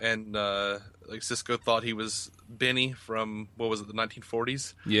 Yeah. And like Cisco thought he was Benny from, what was it, the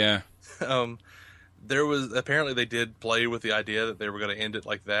 1940s? Yeah. There was, apparently they did play with the idea that they were going to end it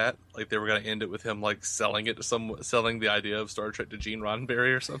like that. Like they were going to end it with him like selling the idea of Star Trek to Gene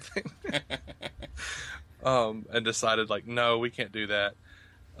Roddenberry or something. And decided like, no, we can't do that.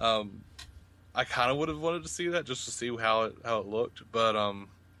 I kind of would have wanted to see that just to see how it looked, but I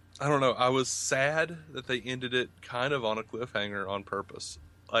don't know. I was sad that they ended it kind of on a cliffhanger on purpose.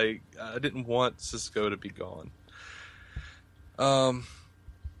 Like, I didn't want Cisco to be gone.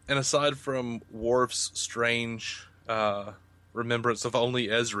 And aside from Worf's strange remembrance of only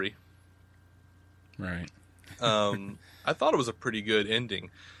Ezri, right? I thought it was a pretty good ending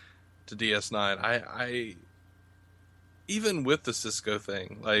to DS9. I even with the Cisco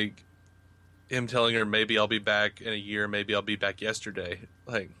thing, like him telling her maybe I'll be back in a year, maybe I'll be back yesterday.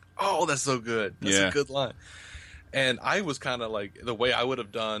 Like, oh, that's so good. That's a good line. And I was kind of like, the way I would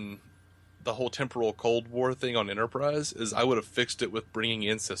have done the whole temporal Cold War thing on Enterprise is I would have fixed it with bringing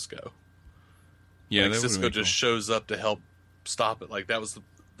in Cisco. Yeah, like Cisco just shows up to help stop it. Like that was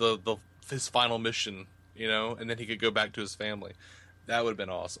the his final mission, you know, and then he could go back to his family. That would have been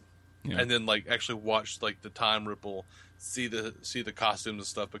awesome. Yeah. And then like actually watch like the time ripple, see the costumes and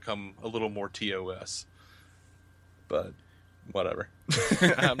stuff become a little more TOS. But whatever.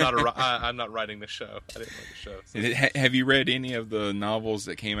 I'm not writing the show. I didn't write the show. So. Have you read any of the novels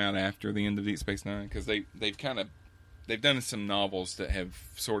that came out after the end of Deep Space Nine? Because they've done some novels that have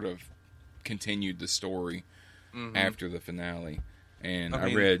sort of continued the story after the finale, and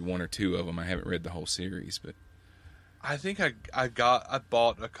I read one or two of them. I haven't read the whole series, but I think I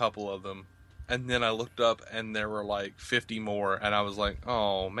bought a couple of them, and then I looked up and there were like 50 more, and I was like,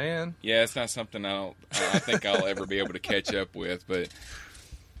 oh man. Yeah, it's not something I think I'll ever be able to catch up with, but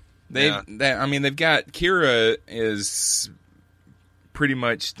they've got Kira is pretty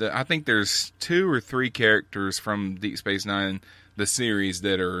much I think there's 2 or 3 characters from Deep Space Nine, the series,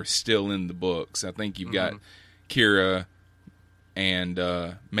 that are still in the books. I think you've got Kira and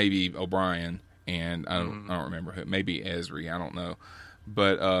maybe O'Brien, and I don't remember who, maybe Ezri, I don't know,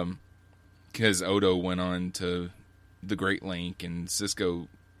 but because Odo went on to the Great Link and Cisco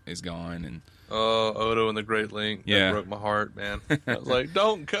is gone, and Odo and the Great Link, that broke my heart, man. I was like,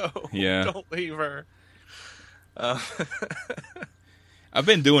 don't go, don't leave her. I've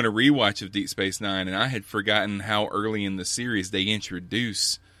been doing a rewatch of Deep Space Nine, and I had forgotten how early in the series they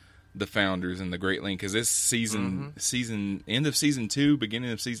introduce the Founders and the Great Link, because it's season end of season 2,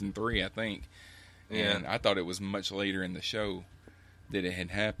 beginning of season 3, I think. Yeah. And I thought it was much later in the show that it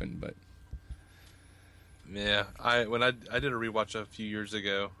had happened, but yeah, when I did a rewatch a few years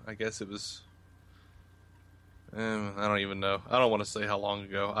ago, I guess it was I don't even know. I don't want to say how long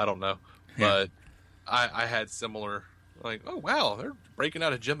ago. I don't know, but I had similar. Like, oh wow, they're breaking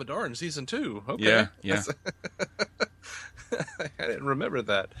out of Jemadar in season 2. Okay, yeah. I didn't remember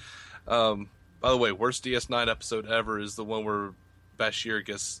that. By the way, worst DS9 episode ever is the one where Bashir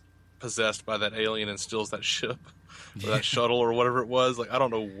gets possessed by that alien and steals that ship or that shuttle or whatever it was. Like, I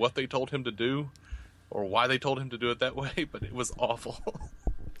don't know what they told him to do or why they told him to do it that way, but it was awful.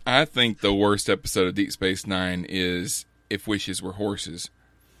 I think the worst episode of Deep Space Nine is If Wishes Were Horses.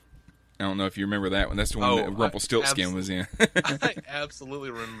 I don't know if you remember that one. That's the one that Rumpelstiltskin was in. I absolutely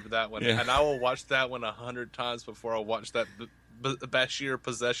remember that one. Yeah. And I will watch that one 100 times before I watch that Bashir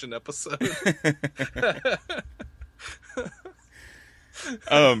possession episode.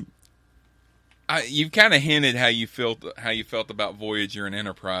 You've kind of hinted how you felt about Voyager and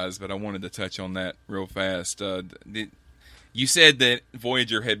Enterprise, but I wanted to touch on that real fast. You said that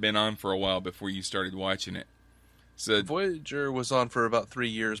Voyager had been on for a while before you started watching it. So Voyager was on for about 3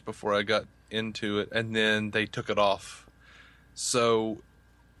 years before I got into it, and then they took it off. So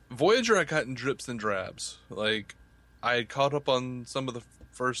Voyager I got in drips and drabs. Like, I had caught up on some of the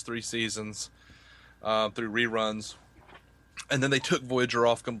first 3 seasons through reruns, and then they took Voyager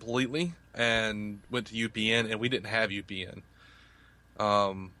off completely and went to UPN, and we didn't have UPN.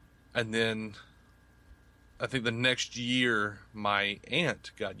 And then I think the next year my aunt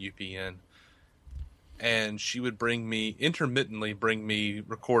got UPN, and she would intermittently bring me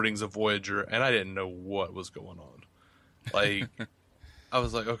recordings of Voyager, and I didn't know what was going on. Like, I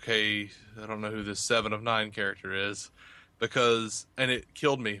was like, okay, I don't know who this 7 of 9 character is, and it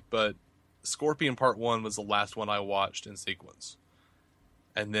killed me, but Scorpion Part 1 was the last one I watched in sequence.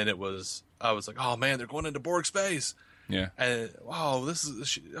 And then I was like, oh man, they're going into Borg space. Yeah. And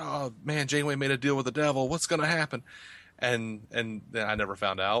man, Janeway made a deal with the devil. What's going to happen? And then I never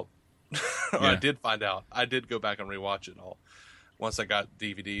found out. or Yeah. I did find out. I did go back and rewatch it all once I got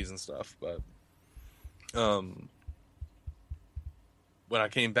DVDs and stuff. But when I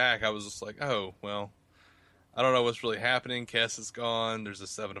came back, I was just like, oh, well, I don't know what's really happening. Kess is gone. There's a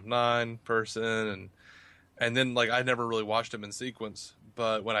 7 of 9 person. And then, like, I never really watched him in sequence.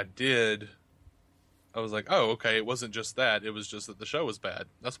 But when I did, I was like, oh, okay, it wasn't just that. It was just that the show was bad.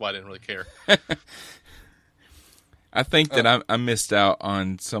 That's why I didn't really care. I think that I missed out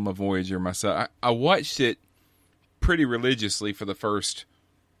on some of Voyager myself. I watched it pretty religiously for the first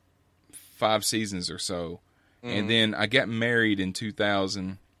 5 seasons or so. And then I got married in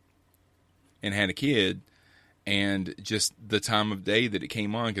 2000 and had a kid. And just the time of day that it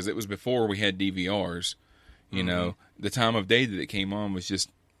came on, because it was before we had DVRs, you know, the time of day that it came on was just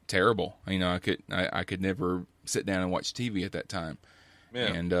terrible. You know, I could never sit down and watch TV at that time.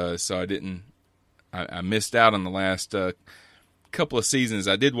 Yeah. And so I missed out on the last couple of seasons.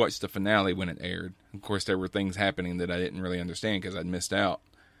 I did watch the finale when it aired. Of course, there were things happening that I didn't really understand because I'd missed out.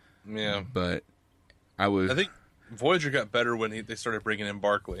 Yeah. But I think Voyager got better when they started bringing in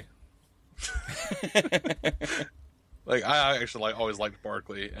Barclay. Like, I actually always liked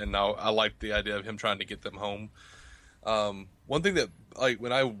Barclay, and now I liked the idea of him trying to get them home. One thing that, like,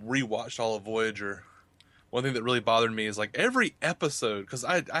 when I rewatched all of Voyager, one thing that really bothered me is, like, every episode, because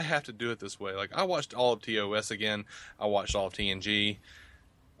I have to do it this way. Like, I watched all of TOS again, I watched all of TNG,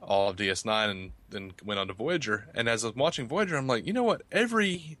 all of DS9, and then went on to Voyager. And as I was watching Voyager, I'm like, you know what?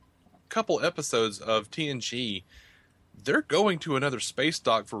 Every couple episodes of TNG, they're going to another space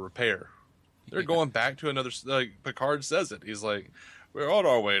dock for repair. They're going back to another, like Picard says it. He's like, we're on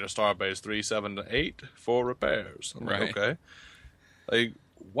our way to Starbase 378 for repairs. I'm like, okay. Like,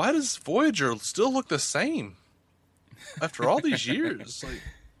 why does Voyager still look the same after all these years? Like,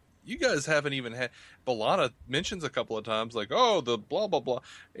 you guys haven't even had... B'Elanna mentions a couple of times, like, oh, the blah, blah, blah.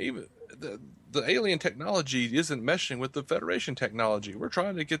 Even the alien technology isn't meshing with the Federation technology. We're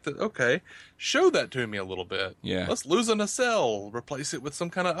trying to get the... Okay, show that to me a little bit. Yeah. Let's lose a nacelle. Replace it with some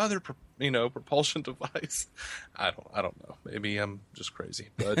kind of other, propulsion device. I don't know. Maybe I'm just crazy.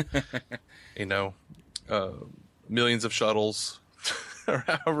 But, millions of shuttles, or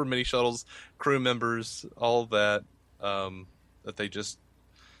however many shuttles, crew members, all that, that they just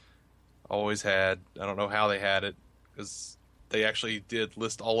always had. I don't know how they had it, because they actually did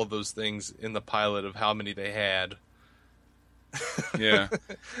list all of those things in the pilot of how many they had. Yeah.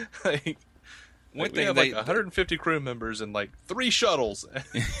 Like, we have 150 crew members and like 3 shuttles.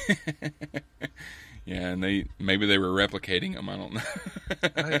 Yeah, and maybe they were replicating them. I don't know.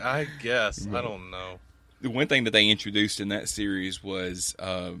 I guess. I don't know. The one thing that they introduced in that series was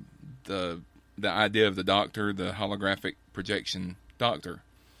the idea of the Doctor, the holographic projection Doctor.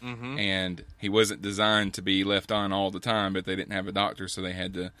 Mm-hmm. And he wasn't designed to be left on all the time, but they didn't have a Doctor, so they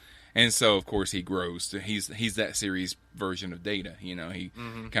had to. And so, of course, he grows. He's that series version of Data. You know, he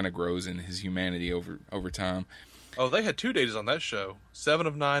kind of grows in his humanity over time. Oh, they had 2 Datas on that show: 7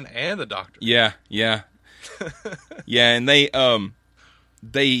 of 9 and the Doctor. Yeah. Yeah, and they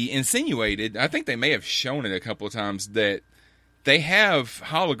insinuated. I think they may have shown it a couple of times that they have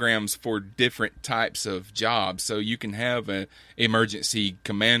holograms for different types of jobs. So you can have an emergency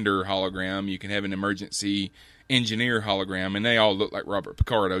commander hologram. You can have an emergency engineer hologram. And they all look like Robert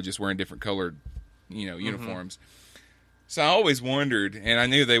Picardo, just wearing different colored, uniforms. So I always wondered, and I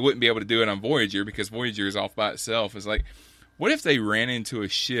knew they wouldn't be able to do it on Voyager because Voyager is off by itself. It's like, what if they ran into a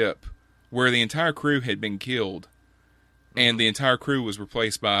ship where the entire crew had been killed? And the entire crew was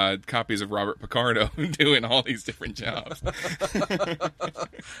replaced by copies of Robert Picardo doing all these different jobs.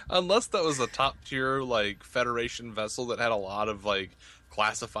 Unless that was a top-tier, like, Federation vessel that had a lot of, like,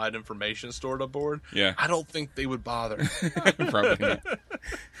 classified information stored aboard. Yeah. I don't think they would bother. Probably not.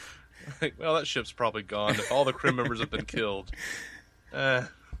 Like, well, that ship's probably gone if all the crew members have been killed.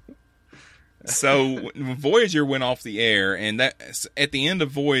 So Voyager went off the air, and that at the end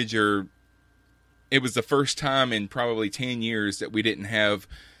of Voyager, it was the first time in probably 10 years that we didn't have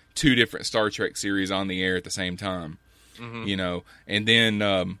 2 different Star Trek series on the air at the same time. Mm-hmm. And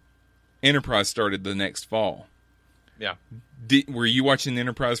then Enterprise started the next fall. Yeah. Were you watching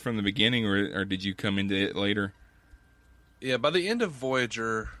Enterprise from the beginning, or did you come into it later? Yeah, by the end of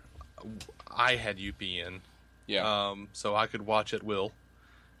Voyager, I had UPN. Yeah. So I could watch at will.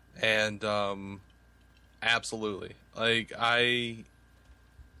 And absolutely. Like, I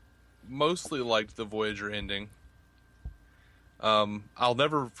mostly liked the Voyager ending. I'll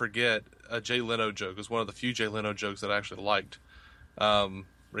never forget a Jay Leno joke. It was one of the few Jay Leno jokes that I actually liked.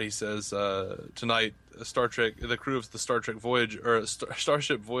 Where he says, tonight, the crew of the Star Trek Voyager, or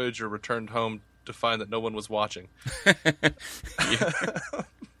Starship Voyager returned home to find that no one was watching.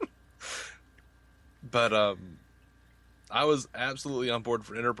 But I was absolutely on board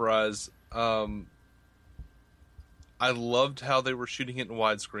for Enterprise. I loved how they were shooting it in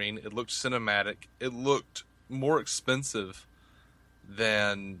widescreen. It looked cinematic. It looked more expensive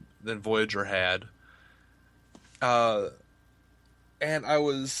than Voyager had. And I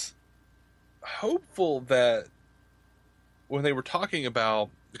was hopeful that when they were talking about,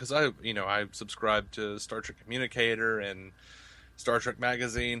 because I subscribed to Star Trek Communicator and Star Trek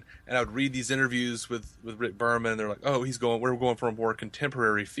Magazine, and I would read these interviews with Rick Berman, and they're like, oh, we're going for a more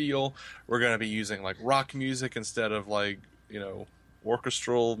contemporary feel. We're going to be using like rock music instead of like,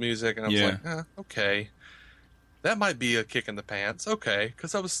 orchestral music. And I was like, okay, that might be a kick in the pants. Okay.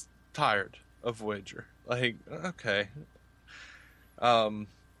 Cause I was tired of Voyager. Like, okay.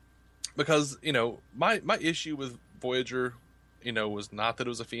 Because, my issue with Voyager, was not that it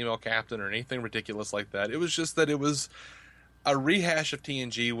was a female captain or anything ridiculous like that. It was just that it was a rehash of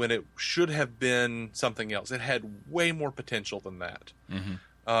TNG when it should have been something else. It had way more potential than that.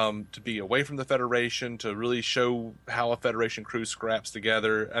 Mm-hmm. To be away from the Federation, to really show how a Federation crew scraps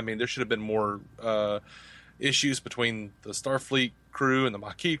together. I mean, there should have been more issues between the Starfleet crew and the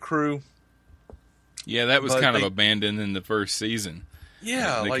Maquis crew. Yeah, that was kind of abandoned in the first season.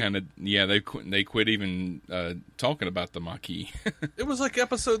 Yeah, they quit even talking about the Maquis. It was like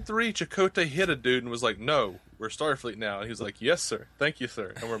episode 3. Chakotay hit a dude and was like, "No, we're Starfleet now." And he was like, "Yes, sir. Thank you,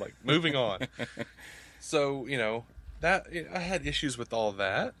 sir." And we're like, moving on. So that I had issues with all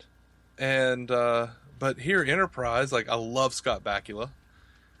that, and but here Enterprise, like I love Scott Bakula.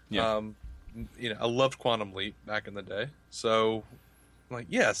 Yeah. I loved Quantum Leap back in the day. So, like,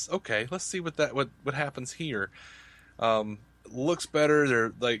 yes, okay, let's see what happens here. Looks better.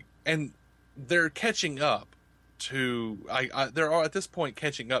 They're like, and they're catching up to. They're all at this point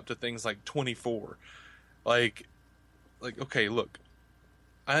catching up to things like 24. Like, okay, look,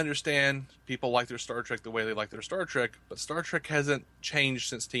 I understand people like their Star Trek the way they like their Star Trek, but Star Trek hasn't changed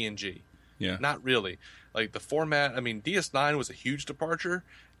since TNG. Yeah, not really. Like the format. I mean, DS9 was a huge departure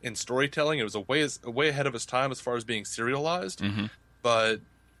in storytelling. It was way ahead of its time as far as being serialized. Mm-hmm. But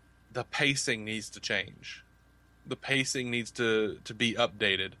the pacing needs to change. The pacing needs to be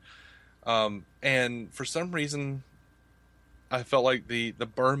updated. And for some reason, I felt like the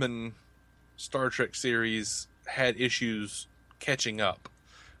Berman Star Trek series had issues catching up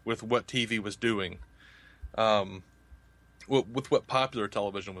with what TV was doing, with what popular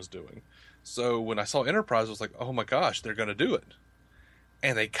television was doing. So when I saw Enterprise, I was like, oh my gosh, they're going to do it.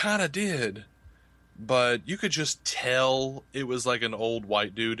 And they kind of did. But you could just tell it was like an old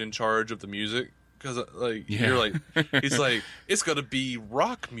white dude in charge of the music. Because, you're like, he's like, it's going to be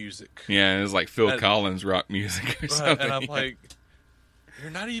rock music. Yeah, it was like Phil Collins rock music or something. And I'm like,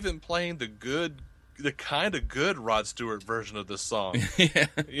 you're not even playing the kind of good Rod Stewart version of this song. Yeah.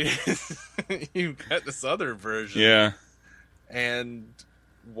 You've got this other version. Yeah. And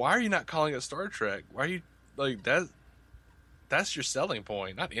why are you not calling it Star Trek? Why are you, like, that's your selling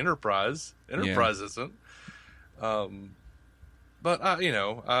point, not Enterprise. Enterprise isn't. But,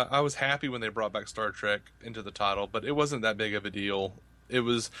 I was happy when they brought back Star Trek into the title, but it wasn't that big of a deal. It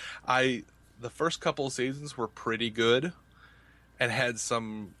was, the first couple of seasons were pretty good and had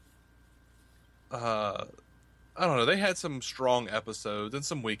some, I don't know, they had some strong episodes and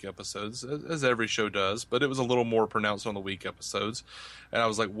some weak episodes, as every show does, but it was a little more pronounced on the weak episodes. And I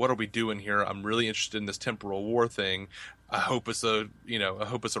was like, what are we doing here? I'm really interested in this temporal war thing. I hope it's a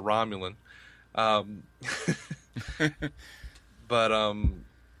Romulan. But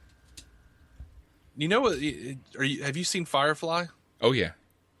have you seen Firefly? Oh yeah.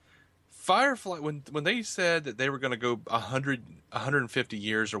 Firefly, when they said that they were going to go 150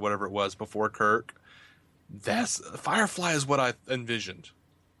 years or whatever it was before Kirk, Firefly is what I envisioned.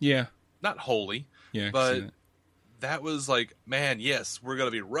 Yeah. Not wholly. Yeah. But that was like, man, yes, we're going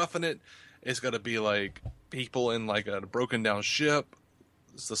to be roughing it. It's going to be like people in like a broken down ship.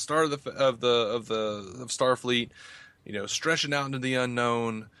 It's the start of Starfleet. Stretching out into the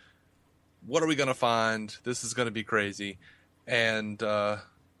unknown. What are we going to find? This is going to be crazy. And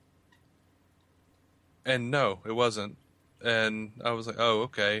no, it wasn't. And I was like, oh,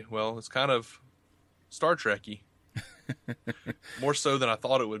 okay. Well, it's kind of Star Trek-y. More so than I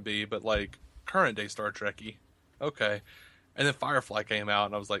thought it would be, but like current day Star Trek-y. Okay. And then Firefly came out,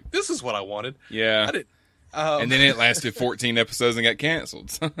 and I was like, this is what I wanted. Yeah. I didn't. And then it lasted 14 episodes and got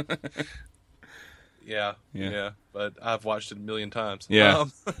canceled. Yeah. But I've watched it a million times. Yeah.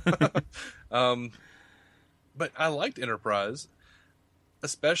 But I liked Enterprise,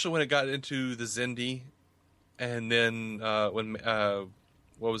 especially when it got into the Xindi, and then when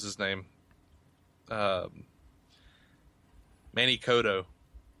what was his name? Manny Kodo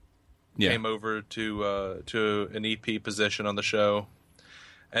came over to an EP position on the show.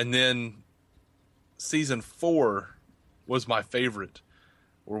 And then season 4 was my favorite,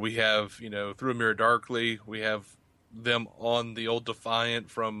 where we have, Through a Mirror Darkly, we have them on the old Defiant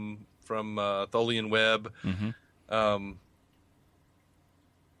from Tholian Web. Mm-hmm.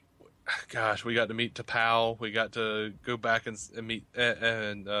 Gosh, we got to meet T'Pau. We got to go back and meet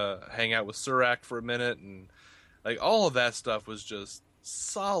and hang out with Surak for a minute, and like all of that stuff was just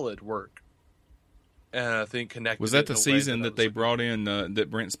solid work. And I think connected. Was that the season that they brought in that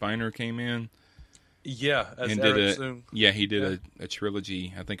Brent Spiner came in? Yeah, as and Eric Zoom. Yeah, he did a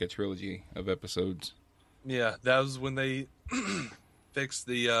trilogy. I think a trilogy of episodes. Yeah, that was when they fixed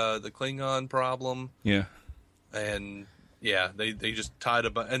the Klingon problem. Yeah, and yeah, they just tied a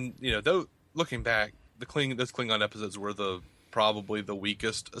bunch. And though looking back, those Klingon episodes were probably the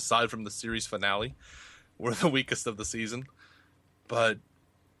weakest, aside from the series finale, were the weakest of the season. But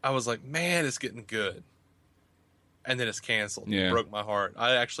I was like, man, it's getting good. And then it's canceled. Yeah. It broke my heart.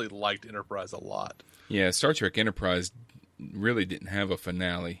 I actually liked Enterprise a lot. Yeah, Star Trek Enterprise really didn't have a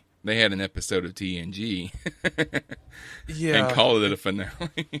finale. They had an episode of TNG. Yeah. And called it a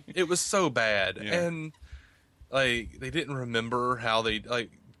finale. It was so bad. Yeah. And, they didn't remember how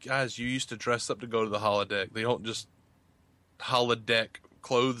guys, you used to dress up to go to the holodeck. They don't just holodeck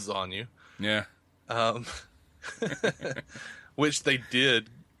clothes on you. Yeah. Which they did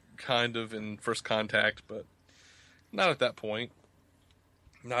kind of in First Contact, but not at that point.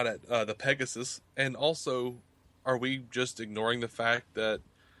 Not at the Pegasus. And also, are we just ignoring the fact that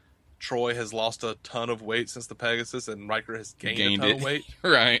Troy has lost a ton of weight since the Pegasus, and Riker has gained a ton of weight?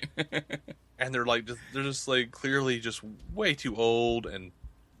 Right. And they're just clearly just way too old and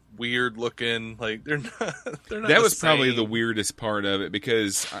weird looking. Like they're not. That was probably the weirdest part of it,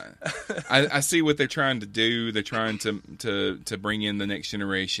 because I see what they're trying to do. They're trying to bring in the next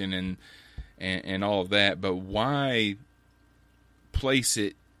generation and all of that. But why place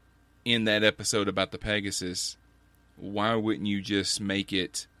it in that episode about the Pegasus? Why wouldn't you just make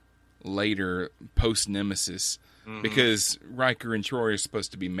it later, post Nemesis? Mm-hmm. Because Riker and Troy are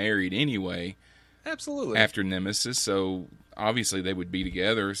supposed to be married anyway. Absolutely. After Nemesis, so obviously they would be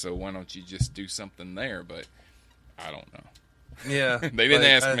together, so why don't you just do something there? But I don't know. Yeah. They didn't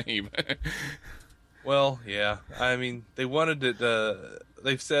ask me. But well, yeah. I mean, they wanted it,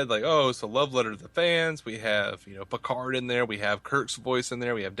 they've said, it's a love letter to the fans. We have, Picard in there. We have Kirk's voice in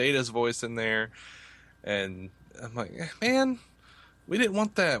there. We have Data's voice in there. And I'm like, man, we didn't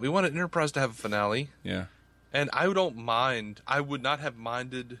want that. We wanted Enterprise to have a finale. Yeah. And I don't mind. I would not have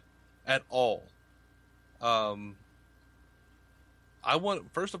minded at all. First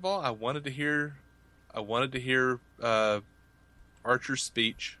of all, I wanted to hear Archer's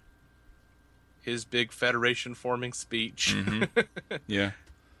speech, his big Federation forming speech. Mm-hmm. Yeah.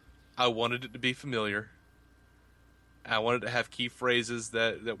 I wanted it to be familiar. I wanted to have key phrases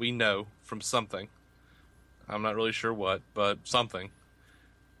that we know from something. I'm not really sure what, but something.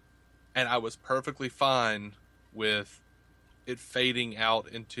 And I was perfectly fine with it fading out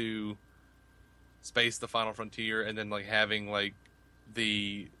into space, the final frontier, and then having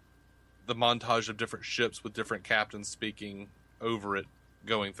the montage of different ships with different captains speaking over it,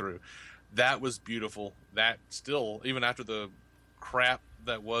 going through. That was beautiful. That still, even after the crap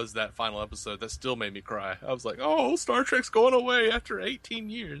that was that final episode, that still made me cry. I was like, oh, Star Trek's going away after 18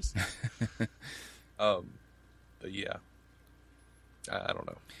 years. But yeah, I don't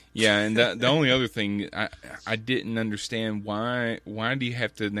know. Yeah, and the only other thing I didn't understand, why do you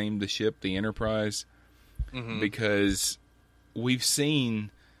have to name the ship the Enterprise? Mm-hmm. Because we've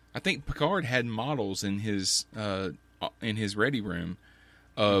seen, I think Picard had models in his ready room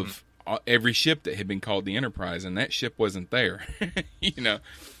of every ship that had been called the Enterprise, and that ship wasn't there.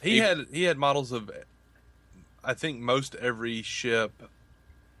 He had models of, I think, most every ship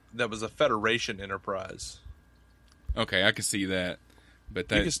that was a Federation Enterprise. Okay, I could see that. But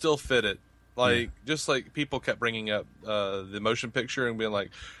you can still fit it. Just like people kept bringing up the motion picture and being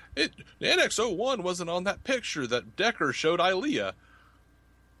like, the NX-01 wasn't on that picture that Decker showed Ilea.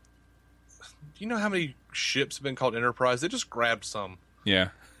 Do you know how many ships have been called Enterprise? They just grabbed some. Yeah.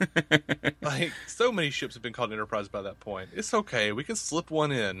 So many ships have been called Enterprise by that point. It's okay. We can slip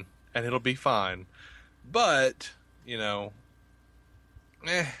one in and it'll be fine. But, Yeah,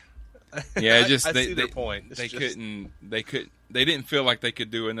 I see their point. They didn't feel like they could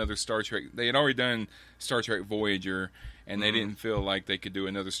do another Star Trek. They had already done Star Trek Voyager, and they didn't feel like they could do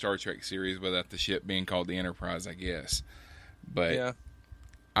another Star Trek series without the ship being called the Enterprise, I guess. But yeah.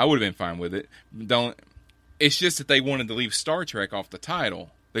 I would have been fine with it. It's just that they wanted to leave Star Trek off the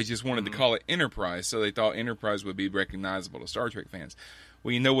title. They just wanted to call it Enterprise, so they thought Enterprise would be recognizable to Star Trek fans.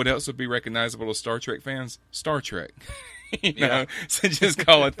 Well, you know what else would be recognizable to Star Trek fans? Star Trek. So just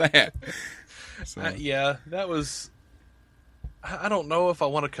call it that. So. That was... I don't know if I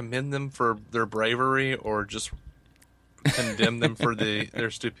want to commend them for their bravery or just condemn them for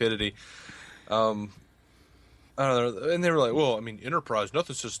their stupidity. I don't know. And they were like, well, I mean, Enterprise,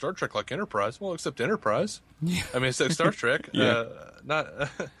 nothing says Star Trek like Enterprise. Well, except Enterprise. Yeah. I mean, except Star Trek. Yeah.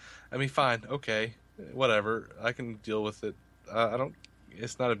 I mean, fine. Okay. Whatever. I can deal with it.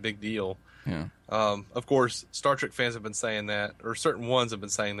 It's not a big deal. Yeah. Of course, Star Trek fans have been saying that, or certain ones have been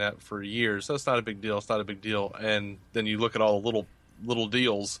saying that for years. So it's not a big deal. It's not a big deal. And then you look at all the little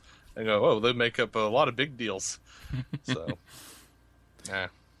deals and go, oh, they make up a lot of big deals. So, yeah.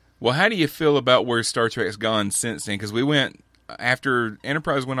 Well, how do you feel about where Star Trek's gone since then? Because we went, after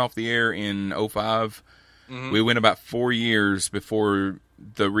Enterprise went off the air in 2005, we went about 4 years before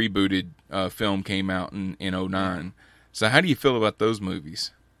the rebooted film came out in 2009. So how do you feel about those movies?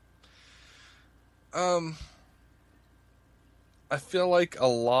 I feel like a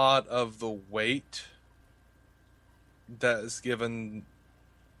lot of the weight that is given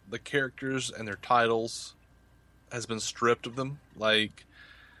the characters and their titles has been stripped of them. Like,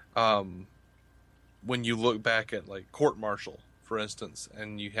 when you look back at like Court Martial, for instance,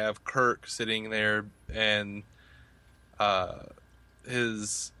 and you have Kirk sitting there and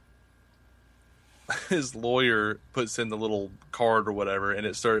his lawyer puts in the little card or whatever, and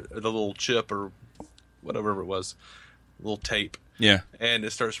the little chip or whatever it was, little tape. Yeah. And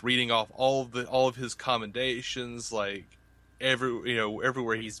it starts reading off all of his commendations, like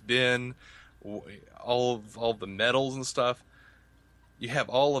everywhere he's been, all of the medals and stuff. You have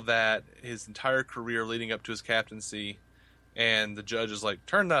all of that, his entire career leading up to his captaincy, and the judge is like,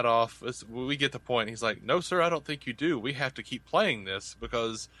 turn that off. We get the point. He's like, no, sir, I don't think you do. We have to keep playing this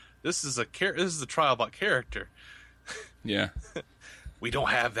because this is a trial about character. Yeah. We don't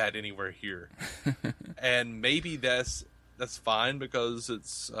have that anywhere here. And maybe that's fine because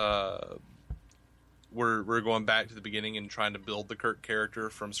it's we're going back to the beginning and trying to build the Kirk character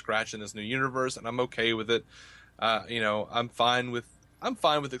from scratch in this new universe, and I'm okay with it. I'm fine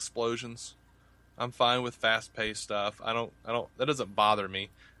with explosions. I'm fine with fast-paced stuff. I don't that doesn't bother me.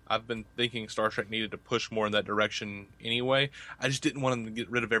 I've been thinking Star Trek needed to push more in that direction anyway. I just didn't want them to get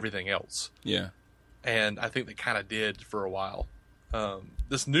rid of everything else. Yeah. And I think they kind of did for a while.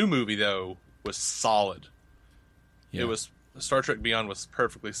 This new movie, though, was solid. Yeah. Star Trek Beyond was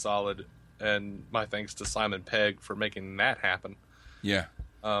perfectly solid, and my thanks to Simon Pegg for making that happen. Yeah.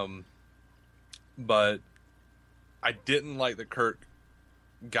 But I didn't like that Kirk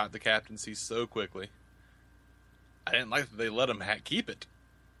got the captaincy so quickly. I didn't like that they let him keep it.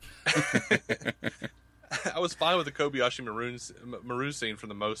 I was fine with the Kobayashi Maru scene for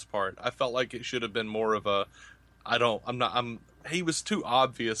the most part. I felt like it should have been more of a, he was too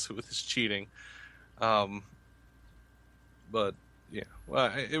obvious with his cheating. But yeah,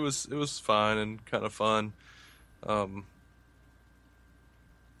 well, it was fine and kind of fun.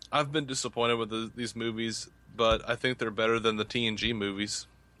 I've been disappointed with these movies, but I think they're better than the TNG movies.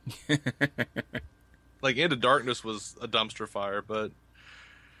 Like Into Darkness was a dumpster fire, but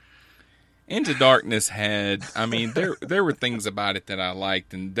Into Darkness had, I mean, there were things about it that I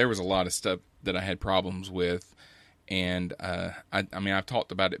liked, and there was a lot of stuff that I had problems with. And I mean, I've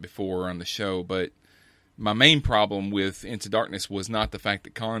talked about it before on the show, but my main problem with Into Darkness was not the fact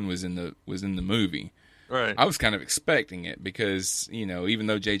that Khan was in the movie. Right. I was kind of expecting it because, even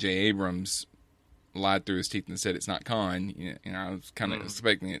though J.J. Abrams lied through his teeth and said it's not Khan, I was kind of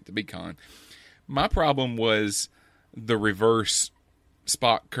expecting it to be Khan. My problem was the reverse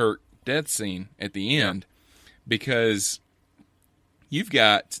Spock Kirk death scene at the end, because you've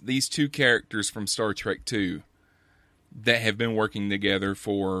got these two characters from Star Trek II that have been working together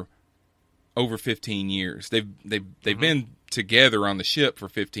for over 15 years. They've been together on the ship for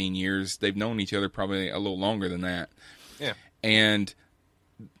 15 years. They've known each other probably a little longer than that. Yeah. And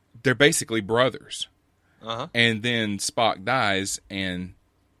they're basically brothers. Uh-huh. And then Spock dies, and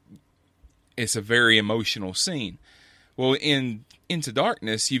it's a very emotional scene. Well, Into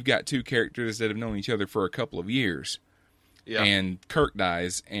Darkness, you've got two characters that have known each other for a couple of years. Yeah. And Kirk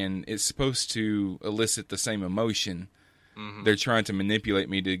dies, and it's supposed to elicit the same emotion. Mm-hmm. They're trying to manipulate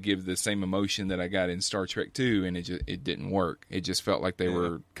me to give the same emotion that I got in Star Trek 2, and it didn't work. It just felt like they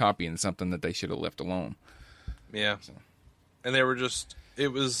were copying something that they should have left alone. Yeah. So. And they were it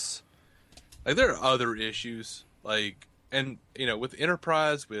was, like, there are other issues, like, and, with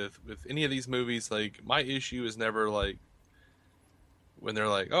Enterprise, with any of these movies, like, my issue is never, like, when they're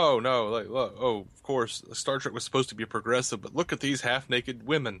like, oh, no, like, look, of course, Star Trek was supposed to be progressive, but look at these half-naked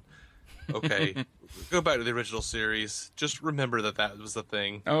women. Okay, go back to the original series. Just remember that was the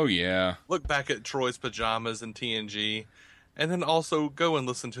thing. Oh, yeah. Look back at Troy's pajamas and TNG, and then also go and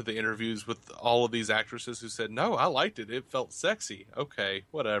listen to the interviews with all of these actresses who said, no, I liked it. It felt sexy. Okay,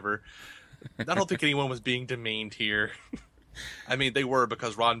 whatever. I don't think anyone was being demeaned here. I mean, they were,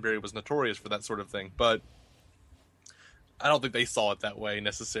 because Roddenberry was notorious for that sort of thing, but I don't think they saw it that way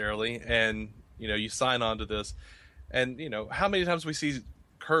necessarily. And, you sign on to this, and, how many times we see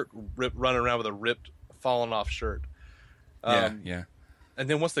Kirk running around with a ripped, fallen off shirt. Yeah. And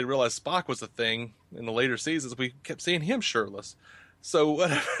then once they realized Spock was a thing in the later seasons, we kept seeing him shirtless. So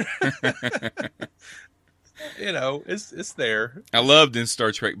whatever. It's there. I loved in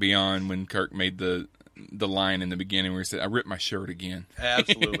Star Trek Beyond when Kirk made the line in the beginning where he said, I ripped my shirt again.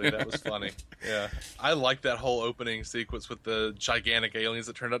 Absolutely. That was funny. Yeah. I liked that whole opening sequence with the gigantic aliens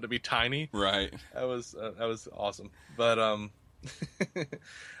that turned out to be tiny. Right. That was awesome. But,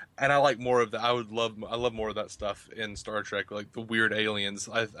 and I like more of that. I love more of that stuff in Star Trek, like the weird aliens.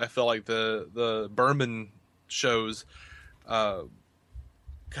 I feel like the Berman shows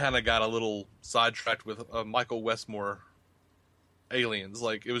kind of got a little sidetracked with Michael Westmore aliens.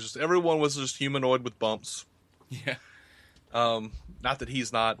 Like, it was just, everyone was just humanoid with bumps. Yeah. Not that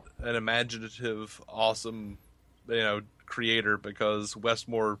he's not an imaginative, awesome, creator, because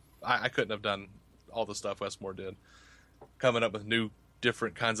Westmore, I couldn't have done all the stuff Westmore did, coming up with new,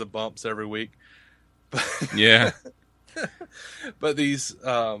 different kinds of bumps every week. Yeah. But these,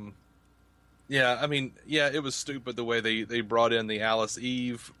 it was stupid the way they brought in the Alice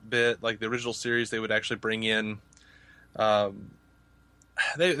Eve bit. Like the original series, they would actually bring in,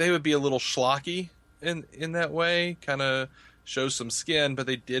 they would be a little schlocky in that way, kind of show some skin, but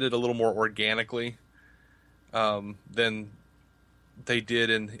they did it a little more organically than they did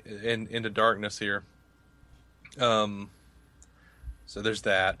in Into Darkness here. So there's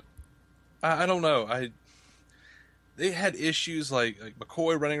that. I don't know. They had issues like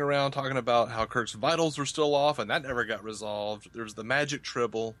McCoy running around talking about how Kirk's vitals were still off, and that never got resolved. There was the magic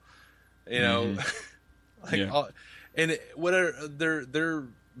tribble, Yeah. And whatever their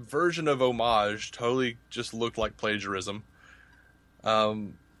version of homage totally just looked like plagiarism.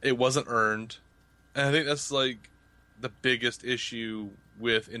 It wasn't earned, and I think that's like the biggest issue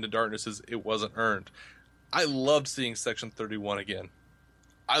with Into Darkness is it wasn't earned. I loved seeing Section 31 again.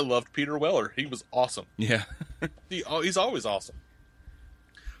 I loved Peter Weller. He was awesome. Yeah. He's always awesome.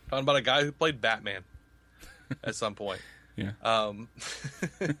 Talking about a guy who played Batman at some point. Yeah.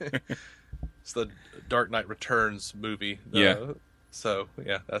 It's the Dark Knight Returns movie. Yeah. So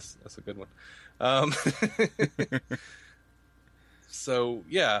yeah, that's a good one. So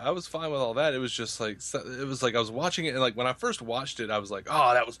yeah, I was fine with all that. It was just like, I was watching it, and like when I first watched it, I was like,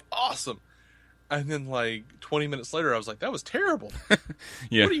 oh, that was awesome. And then like 20 minutes later, I was like, that was terrible.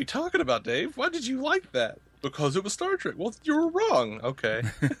 Yeah. What are you talking about, Dave? Why did you like that? Because it was Star Trek. Well, you were wrong. Okay.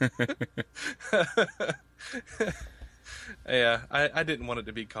 Yeah, I didn't want it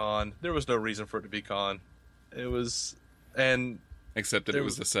to be Khan. There was no reason for it to be Khan. It was, and except that it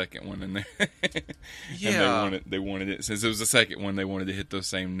was the second one in there. Yeah. And they wanted it, since it was the second one, they wanted to hit those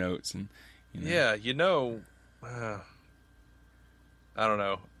same notes. And yeah, I don't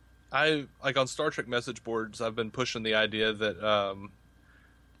know. I like on Star Trek message boards, I've been pushing the idea that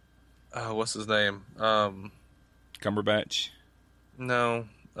what's his name? Cumberbatch? No.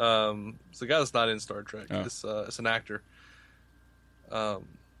 It's the guy that's not in Star Trek. Oh. It's an actor.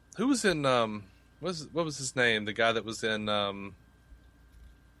 Who was in what was his name? The guy that was in now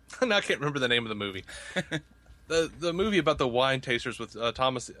I can't remember the name of the movie. the movie about the wine tasters with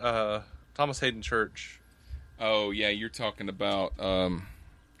Thomas Hayden Church. Oh yeah, you're talking about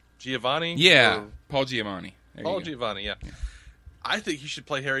Giovanni? Yeah, Paul Giamatti. Paul Giovanni, yeah. I think he should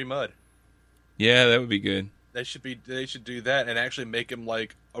play Harry Mudd. Yeah, that would be good. They should do that and actually make him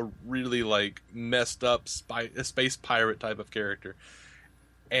like a really like messed up space pirate type of character.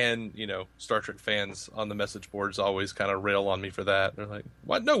 And, Star Trek fans on the message boards always kind of rail on me for that. They're like,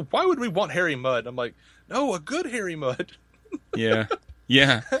 "What? No, why would we want Harry Mudd?" I'm like, "No, a good Harry Mudd." Yeah.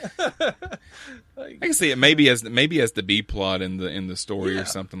 Yeah. I can see it maybe as the B plot in the story or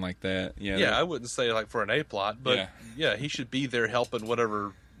something like that. Yeah. Yeah, I wouldn't say like for an A plot, but yeah, he should be there helping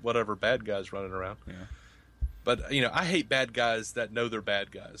whatever bad guys running around. Yeah. But, I hate bad guys that know they're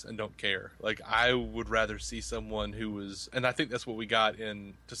bad guys and don't care. Like, I would rather see someone who was, and I think that's what we got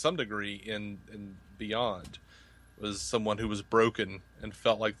to some degree in Beyond, was someone who was broken and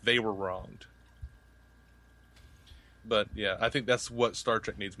felt like they were wronged. But, yeah, I think that's what Star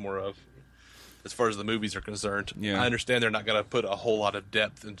Trek needs more of, as far as the movies are concerned. Yeah. I understand they're not going to put a whole lot of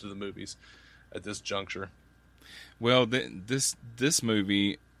depth into the movies at this juncture. Well, this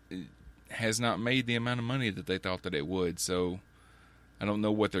movie has not made the amount of money that they thought that it would. So I don't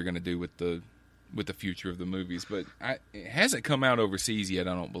know what they're going to do with the future of the movies. But it hasn't come out overseas yet,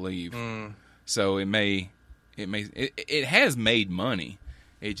 I don't believe. So it has made money.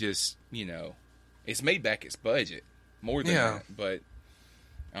 It just, it's made back its budget more than that. But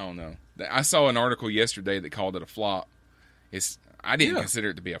I don't know. I saw an article yesterday that called it a flop. I didn't consider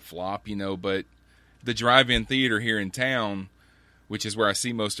it to be a flop, but the drive-in theater here in town, which is where I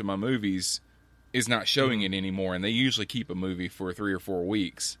see most of my movies, is not showing it anymore. And they usually keep a movie for 3 or 4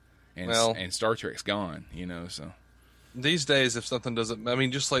 weeks. And Star Trek's gone, so. These days, if something doesn't... I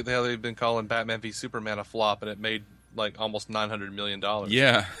mean, just like how they've been calling Batman v Superman a flop, and it made, like, almost $900 million.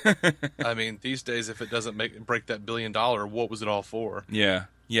 Yeah. I mean, these days, if it doesn't break that $1 billion, what was it all for? Yeah.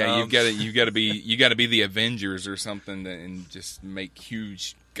 Yeah, you got to be the Avengers or something and just make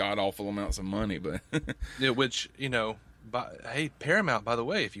huge, god-awful amounts of money. But which, hey, Paramount, by the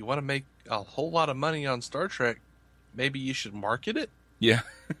way, if you want to make a whole lot of money on Star Trek, maybe you should market it. Yeah,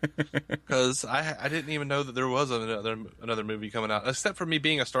 because I didn't even know that there was another movie coming out, except for me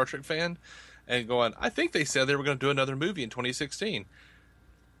being a Star Trek fan and going, I think they said they were going to do another movie in 2016.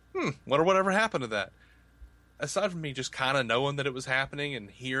 Wonder whatever happened to that. Aside from me just kind of knowing that it was happening and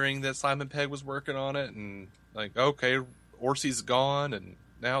hearing that Simon Pegg was working on it, and like, okay, Orsi's gone, and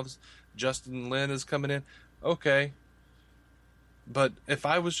now Justin Lin is coming in. Okay, but if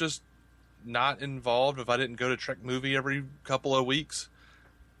I was just not involved, if I didn't go to Trek Movie every couple of weeks,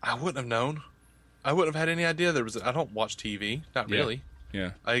 I wouldn't have known. I wouldn't have had any idea there was. I don't watch TV, not really.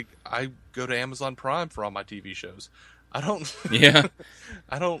 Yeah. I go to Amazon Prime for all my TV shows. I don't. Yeah.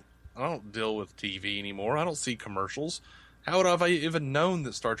 I don't deal with TV anymore. I don't see commercials. How would I even known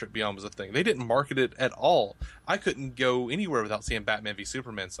that Star Trek Beyond was a thing? They didn't market it at all. I couldn't go anywhere without seeing Batman v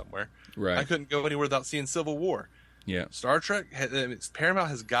Superman somewhere. Right. I couldn't go anywhere without seeing Civil War. Yeah. Star Trek, Paramount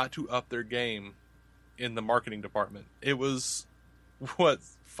has got to up their game in the marketing department. It was,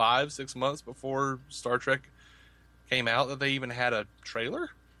 5-6 months before Star Trek came out that they even had a trailer?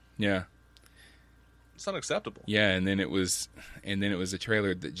 Yeah. It's unacceptable. Yeah, and then it was a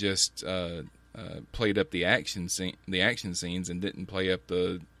trailer that just played up the action scenes and didn't play up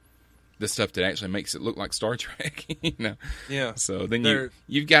the stuff that actually makes it look like Star Trek. Yeah. So then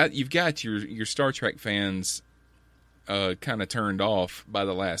you've got your Star Trek fans kind of turned off by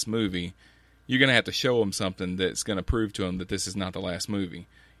the last movie. You're going to have to show them something that's going to prove to them that this is not the last movie.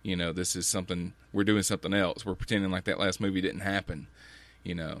 This is something, we're doing something else. We're pretending like that last movie didn't happen.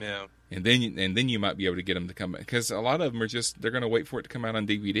 Yeah. And then you might be able to get them to come back, because a lot of them are just, they're going to wait for it to come out on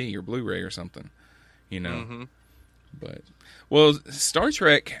DVD or Blu-ray or something. Mm-hmm. But well, Star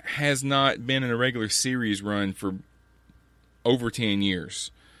Trek has not been in a regular series run for over 10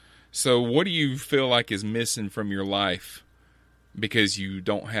 years. So what do you feel like is missing from your life because you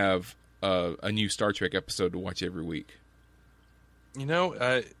don't have a new Star Trek episode to watch every week?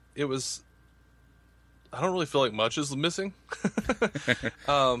 It was... I don't really feel like much is missing.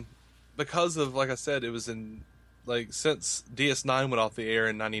 Because of, like I said, it was in... Like, since DS9 went off the air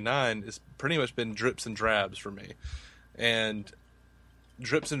in 99, it's pretty much been drips and drabs for me. And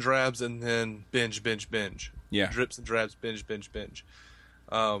drips and drabs, and then binge. Yeah. Drips and drabs, binge.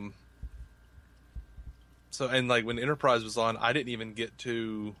 So, and like when Enterprise was on, I didn't even get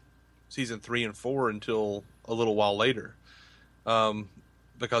to season 3 and 4 until a little while later,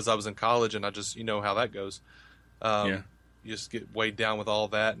 because I was in college and I just, how that goes. You just get weighed down with all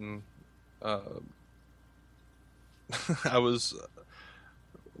that, and I was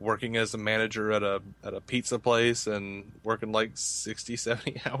working as a manager at a pizza place and working like 60,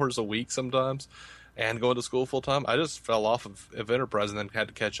 70 hours a week sometimes, and going to school full time. I just fell off of Enterprise and then had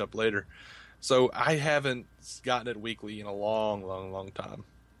to catch up later. So I haven't gotten it weekly in a long time.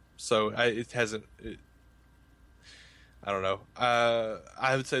 So it hasn't. I don't know.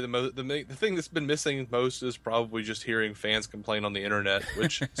 I would say the thing that's been missing most is probably just hearing fans complain on the internet.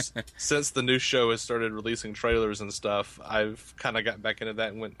 Which, since the new show has started releasing trailers and stuff, I've kind of gotten back into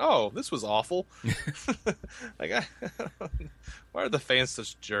that and went, "Oh, this was awful." Like, why are the fans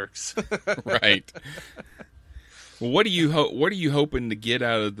such jerks? Right. Well, what are you hoping to get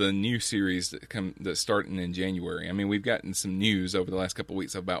out of the new series that's starting in January? I mean, we've gotten some news over the last couple of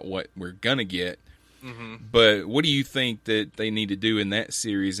weeks about what we're gonna get, but what do you think that they need to do in that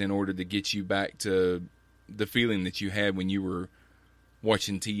series in order to get you back to the feeling that you had when you were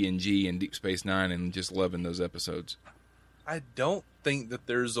watching TNG and Deep Space Nine and just loving those episodes? I don't think that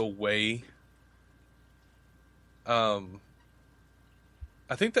there's a way. I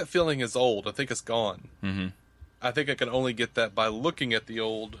think that feeling is old. I think it's gone. Mm-hmm. I think I can only get that by looking at the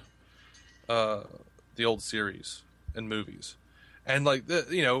old series and movies. And like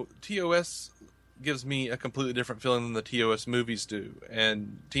TOS gives me a completely different feeling than the TOS movies do,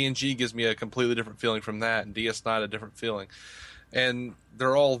 and TNG gives me a completely different feeling from that, and DS9 a different feeling. And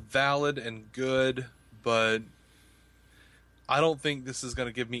they're all valid and good, but I don't think this is going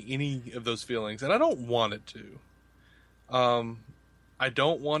to give me any of those feelings, and I don't want it to. I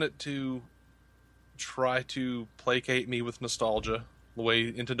don't want it to try to placate me with nostalgia the way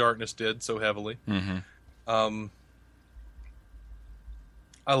Into Darkness did so heavily. Mm-hmm.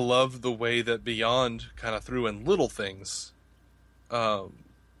 I love the way that Beyond kind of threw in little things. I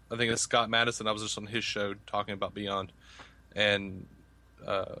think it's Scott Madison. I was just on his show talking about Beyond, and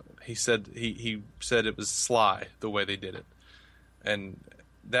he said it was sly the way they did it, and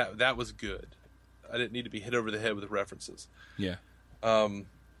that was good. I didn't need to be hit over the head with references. Yeah.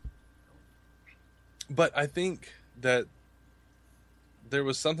 But I think that there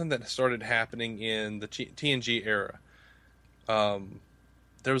was something that started happening in the TNG era.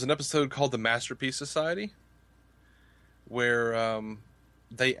 There was an episode called The Masterpiece Society where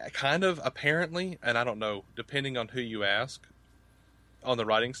they kind of apparently, and I don't know, depending on who you ask on the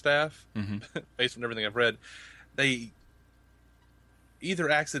writing staff, based on everything I've read, they either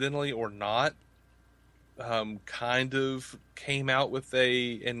accidentally or not kind of came out with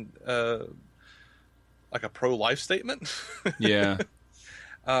a pro-life statement. Yeah.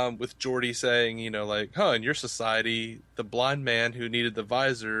 With Geordi saying, in your society, the blind man who needed the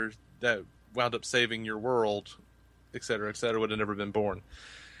visor that wound up saving your world, et cetera, would have never been born.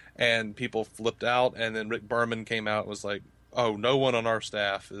 And people flipped out, and then Rick Berman came out and was like, oh, no one on our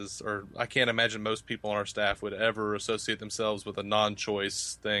staff is, or I can't imagine most people on our staff would ever associate themselves with a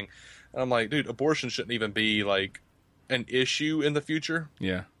non-choice thing. And I'm like, dude, abortion shouldn't even be, like, an issue in the future.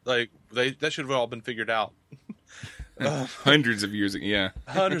 Yeah. Like, that should have all been figured out. Hundreds of years ago, yeah.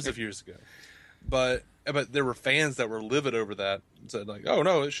 Hundreds of years ago. But there were fans that were livid over that and said, like, oh,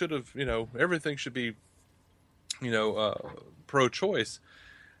 no, it should have, everything should be, pro-choice.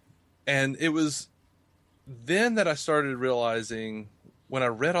 And it was then that I started realizing, when I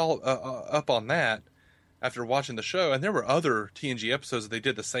read all up on that after watching the show, and there were other TNG episodes that they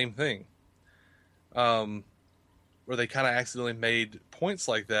did the same thing, where they kind of accidentally made points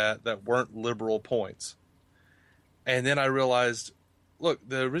like that weren't liberal points. And then I realized, look,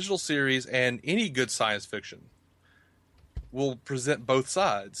 the original series and any good science fiction will present both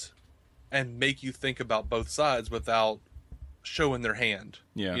sides and make you think about both sides without showing their hand.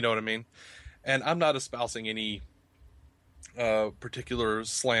 Yeah. You know what I mean? And I'm not espousing any particular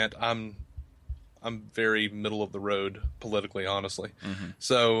slant. I'm very middle of the road politically, honestly. Mm-hmm.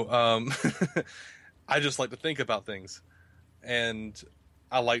 So I just like to think about things, and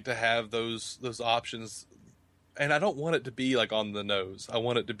I like to have those options. And I don't want it to be like on the nose. I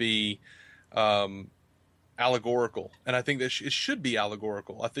want it to be allegorical, and I think that it should be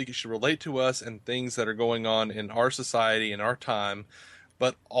allegorical. I think it should relate to us and things that are going on in our society in our time,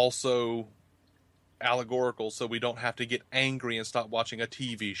 but also allegorical, so we don't have to get angry and stop watching a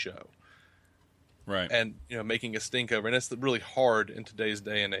TV show, right? And making a stink over. And it's really hard in today's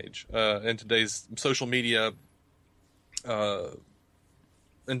day and age, in today's social media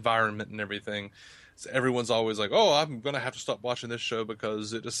environment and everything. So everyone's always like, "Oh, I'm going to have to stop watching this show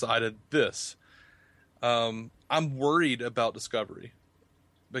because it decided this." I'm worried about Discovery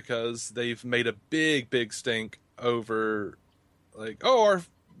because they've made a big stink over, like, oh, our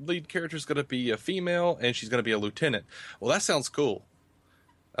lead character is going to be a female and she's going to be a lieutenant. Well, that sounds cool.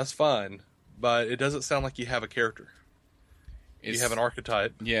 That's fine, but it doesn't sound like you have a character. You have an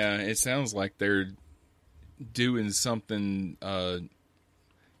archetype. Yeah, it sounds like they're doing something.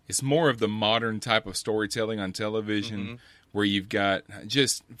 It's more of the modern type of storytelling on television. Mm-hmm. Where you've got,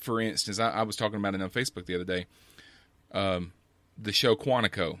 just for instance, I was talking about it on Facebook the other day, the show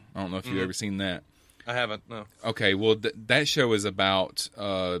Quantico. I don't know if you've ever seen that. I haven't, no. Okay, well, that show is about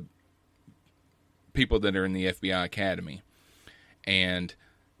people that are in the FBI Academy. And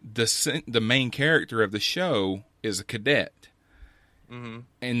the main character of the show is a cadet. Mm-hmm.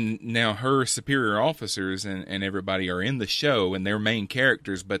 And now her superior officers and everybody are in the show, and they're main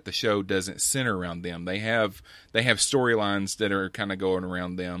characters, but the show doesn't center around them. They have storylines that are kind of going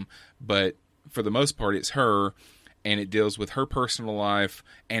around them, but for the most part, it's her, and it deals with her personal life,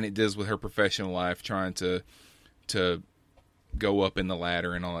 and it deals with her professional life, trying to go up in the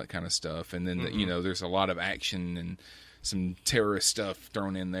ladder and all that kind of stuff. And then there's a lot of action and some terrorist stuff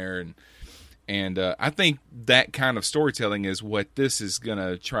thrown in there, and I think that kind of storytelling is what this is going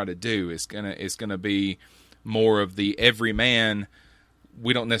to try to do. It's gonna be more of the everyman.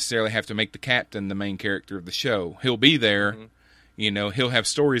 We don't necessarily have to make the captain the main character of the show. He'll be there, he'll have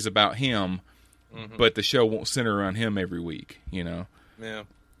stories about him, but the show won't center around him every week, Yeah.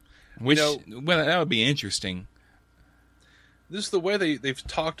 Which, well, that would be interesting. Just the way they've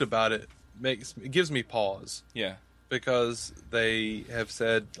talked about it gives me pause. Yeah. Because they have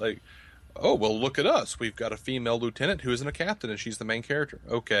said, like, oh, well, look at us. We've got a female lieutenant who isn't a captain, and she's the main character.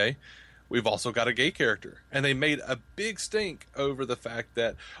 Okay. We've also got a gay character. And they made a big stink over the fact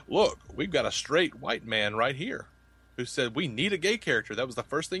that, look, we've got a straight white man right here who said we need a gay character. That was the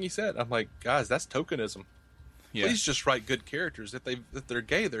first thing he said. I'm like, guys, that's tokenism. Yeah. Please just write good characters. If they're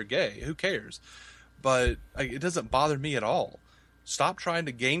gay, they're gay. Who cares? But it doesn't bother me at all. Stop trying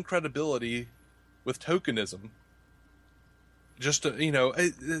to gain credibility with tokenism. Just to,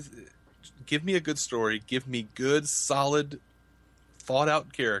 give me a good story. Give me good, solid,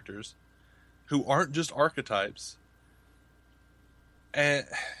 thought-out characters who aren't just archetypes. And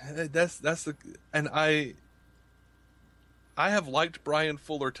I have liked Brian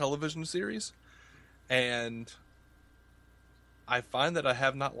Fuller television series, and I find that I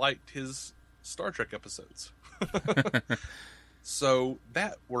have not liked his Star Trek episodes. So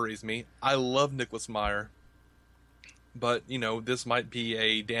that worries me. I love Nicholas Meyer, but this might be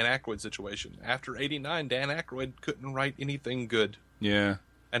a Dan Aykroyd situation. After '89, Dan Aykroyd couldn't write anything good. Yeah.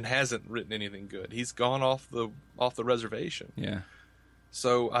 And hasn't written anything good. He's gone off the reservation. Yeah.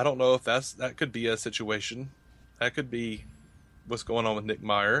 So I don't know if that could be a situation. That could be what's going on with Nick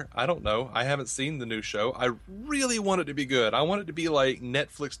Meyer. I don't know. I haven't seen the new show. I really want it to be good. I want it to be like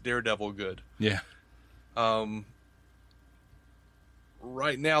Netflix Daredevil good. Yeah.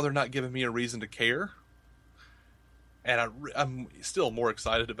 Right now they're not giving me a reason to care, and I'm still more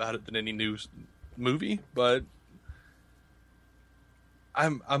excited about it than any new movie. But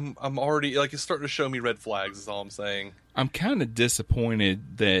I'm already, like, it's starting to show me red flags, is all I'm saying. I'm kind of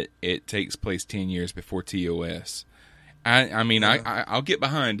disappointed that it takes place 10 years before TOS. I mean, yeah. I'll get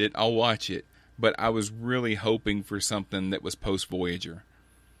behind it. I'll watch it. But I was really hoping for something that was post-Voyager.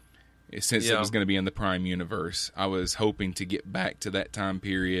 Since it was going to be in the Prime universe, I was hoping to get back to that time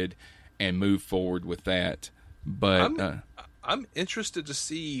period and move forward with that. But I'm interested to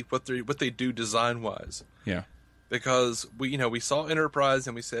see what they do design-wise. Yeah. Because we saw Enterprise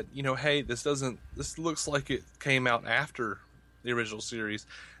and we said, hey, this looks like it came out after the original series.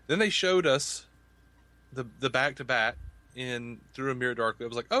 Then they showed us the back-to-back in Through a Mirror Darkly. I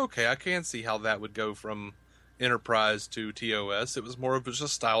was like, okay, I can see how that would go from Enterprise to TOS. It was more of just a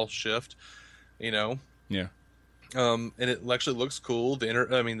style shift, Yeah. And it actually looks cool.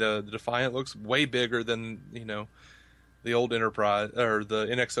 The Defiant looks way bigger than the old Enterprise or the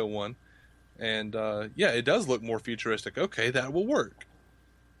NX-01. And, it does look more futuristic. Okay, that will work.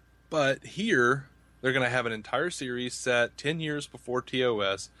 But here, they're going to have an entire series set 10 years before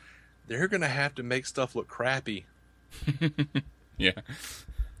TOS. They're going to have to make stuff look crappy. Yeah.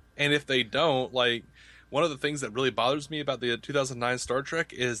 And if they don't, like, one of the things that really bothers me about the 2009 Star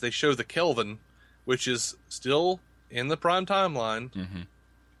Trek is they show the Kelvin, which is still in the Prime timeline. Mm-hmm.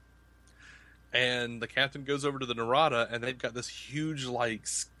 And the captain goes over to the Narada, and they've got this huge, like,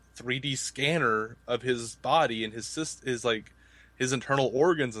 3D scanner of his body and his internal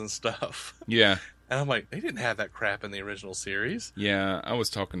organs and stuff. Yeah. And I'm like, they didn't have that crap in the original series. Yeah, I was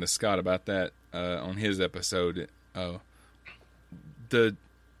talking to Scott about that on his episode. The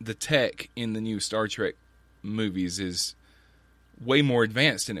tech in the new Star Trek movies is way more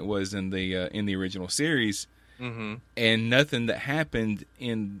advanced than it was in the original series. Mm-hmm. And nothing that happened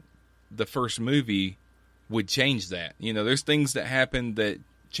in the first movie would change that. There's things that happened that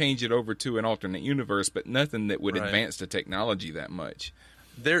change it over to an alternate universe, but nothing that would advance the technology that much.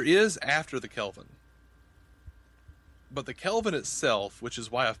 There is after the Kelvin. But the Kelvin itself, which is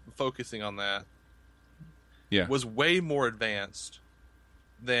why I'm focusing on that, was way more advanced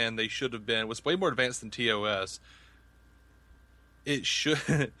than they should have been. Was way more advanced than TOS. It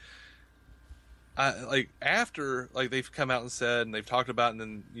should... after they've come out and said, and they've talked about, and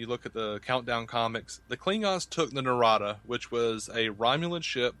then you look at the Countdown comics, the Klingons took the Narada, which was a Romulan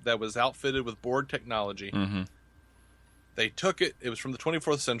ship that was outfitted with Borg technology. Mm-hmm. They took it. It was from the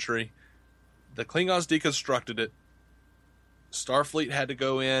 24th century. The Klingons deconstructed it. Starfleet had to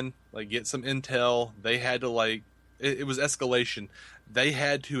go in, get some intel. They had to, it was escalation. They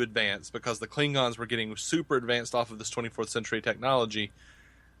had to advance because the Klingons were getting super advanced off of this 24th century technology.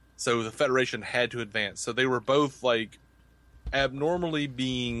 So the Federation had to advance. So they were both, abnormally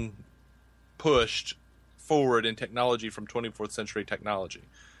being pushed forward in technology from 24th century technology.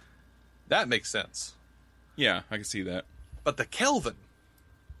 That makes sense. Yeah, I can see that. But the Kelvin,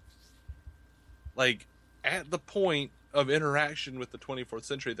 at the point of interaction with the 24th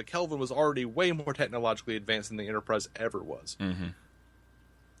century, the Kelvin was already way more technologically advanced than the Enterprise ever was. Mm-hmm.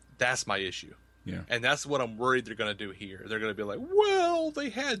 That's my issue. Yeah. And that's what I'm worried they're going to do here. They're going to be like, well, they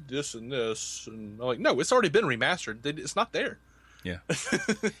had this and this. And I'm like, no, it's already been remastered. It's not there. Yeah.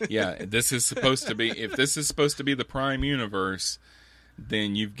 Yeah, this is supposed to be, if this is supposed to be the Prime universe,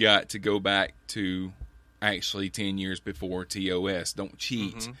 then you've got to go back to actually 10 years before TOS. Don't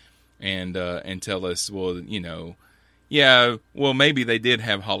cheat and tell us, well, yeah, well, maybe they did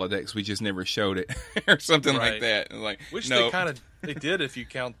have holodecks, we just never showed it or something like that. Like, which no. they did if you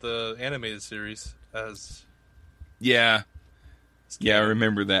count the animated series as yeah, I canon.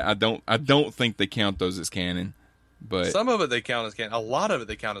 remember that. I don't think they count those as canon, but some of it they count as canon. A lot of it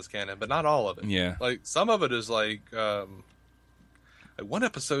they count as canon, but not all of it. Yeah, like some of it is like one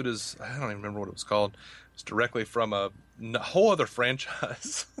episode is, I don't even remember what it was called. It's directly from a whole other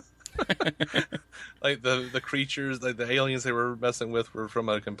franchise. Like the creatures, like the aliens they were messing with were from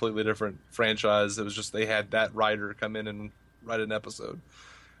a completely different franchise. It was just they had that writer come in and write an episode.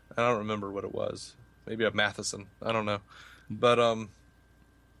 I don't remember what it was. Maybe a Matheson. I don't know. But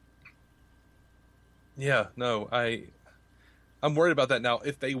yeah, no, I'm worried about that now.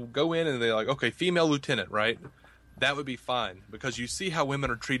 If they go in and they're like, okay, female lieutenant, right? That would be fine, because you see how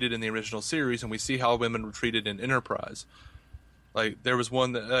women are treated in the original series, and we see how women were treated in Enterprise. Like, there was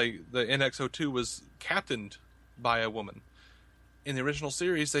one that, the NX-02 was captained by a woman. In the original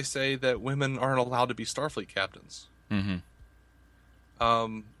series, they say that women aren't allowed to be Starfleet captains. Mm-hmm.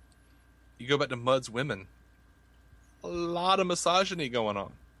 You go back to Mudd's Women. A lot of misogyny going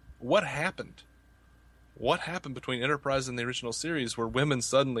on. What happened? What happened between Enterprise and the original series where women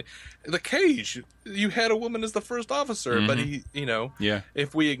suddenly... The Cage, you had a woman as the first officer, but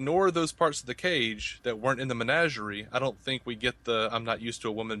if we ignore those parts of the Cage that weren't in the menagerie, I don't think we get the I'm not used to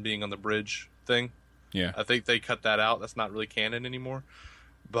a woman being on the bridge thing. Yeah. I think they cut that out. That's not really canon anymore.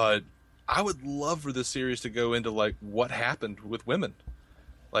 But I would love for this series to go into, like, what happened with women.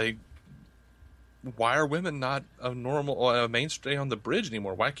 Like, why are women not a mainstay on the bridge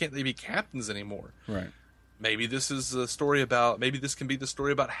anymore? Why can't they be captains anymore? Right. Maybe this is a story about, maybe this can be the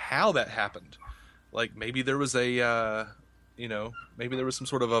story about how that happened. Like, maybe there was maybe there was some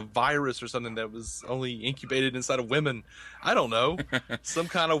sort of a virus or something that was only incubated inside of women. I don't know. Some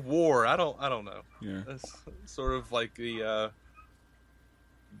kind of war. I don't know. Yeah. It's sort of like the,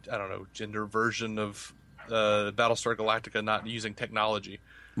 gender version of Battlestar Galactica not using technology.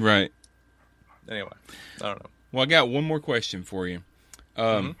 Right. Anyway, I don't know. Well, I got one more question for you.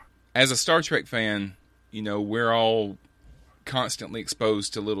 As a Star Trek fan, we're all constantly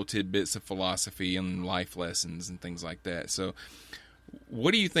exposed to little tidbits of philosophy and life lessons and things like that. So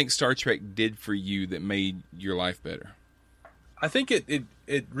what do you think Star Trek did for you that made your life better? I think it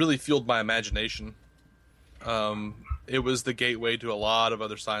really fueled my imagination. It was the gateway to a lot of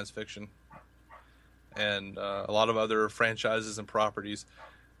other science fiction and a lot of other franchises and properties.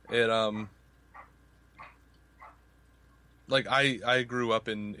 It like I grew up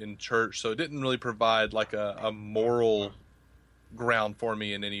in church, so it didn't really provide like a moral ground for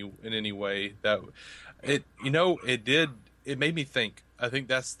me in any way. That it made me think. I think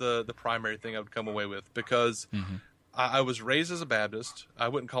that's the primary thing I would come away with, because I was raised as a Baptist. I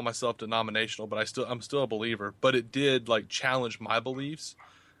wouldn't call myself denominational, but I'm still a believer. But it did like challenge my beliefs.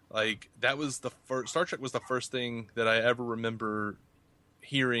 Like, that was the first, Star Trek was the first thing that I ever remember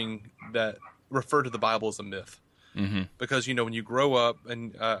hearing that referred to the Bible as a myth. Mm-hmm. Because, when you grow up,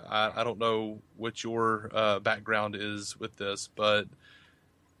 and I don't know what your background is with this, but...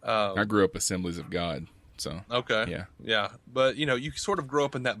 I grew up Assemblies of God, so... Okay. Yeah. But, you sort of grow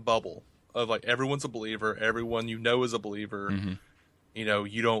up in that bubble of, like, everyone's a believer, everyone is a believer,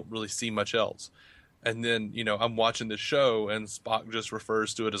 you don't really see much else. And then, I'm watching this show, and Spock just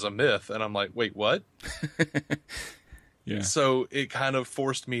refers to it as a myth, and I'm like, wait, what? Yeah. So it kind of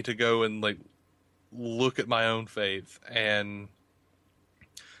forced me to go and, like, look at my own faith, and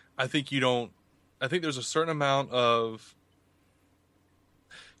I think there's a certain amount of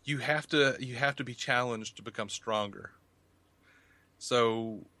you have to be challenged to become stronger.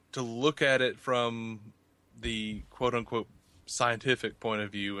 So to look at it from the quote unquote scientific point of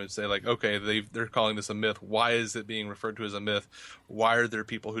view and say, like, okay, they're calling this a myth. Why is it being referred to as a myth? Why are there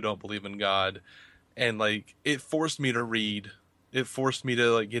people who don't believe in God? And, like, it forced me to read. It forced me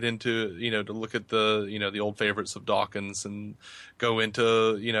to, like, get into, to look at the, the old favorites of Dawkins and go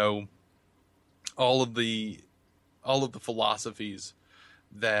into, all of the philosophies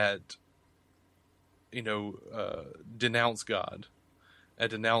that, denounce God and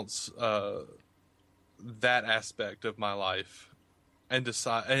denounce that aspect of my life, and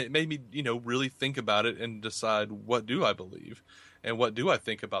decide. And it made me, really think about it and decide, what do I believe and what do I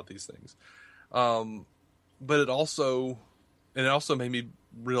think about these things. But it also made me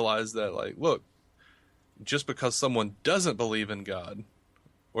realize that, like, look, just because someone doesn't believe in God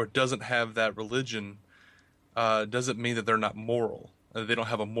or doesn't have that religion doesn't mean that they're not moral. They don't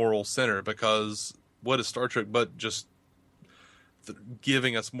have a moral center, because what is Star Trek but just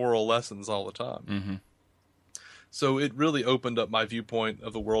giving us moral lessons all the time? Mm-hmm. So it really opened up my viewpoint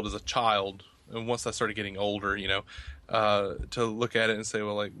of the world as a child. And once I started getting older, to look at it and say,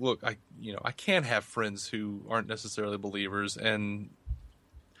 well, like, look, I can have friends who aren't necessarily believers, and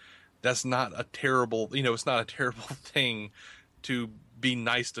that's not a terrible, it's not a terrible thing to be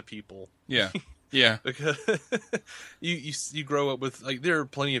nice to people. Yeah. Yeah. Because you grow up with, like, there are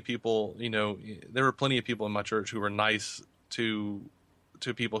plenty of people, there were plenty of people in my church who were nice to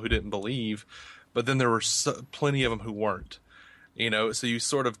people who didn't believe, but then there were plenty of them who weren't. So you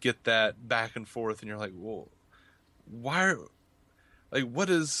sort of get that back and forth, and you're like, well, why? Like, what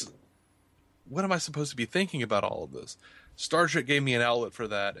am I supposed to be thinking about all of this? Star Trek gave me an outlet for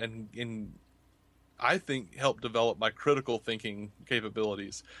that, and I think helped develop my critical thinking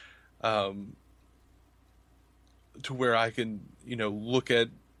capabilities, to where I can, look at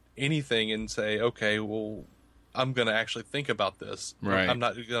anything and say, okay, well, I'm going to actually think about this. Right. I'm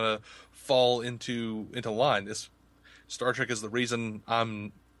not going to fall into line. Star Trek is the reason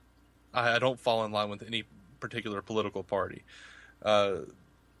I don't fall in line with any particular political party.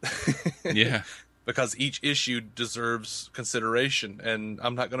 Yeah. Because each issue deserves consideration, and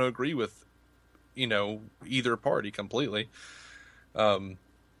I'm not going to agree with, either party completely. I'm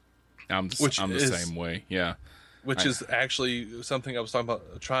the same way. Yeah. Which is actually something I was talking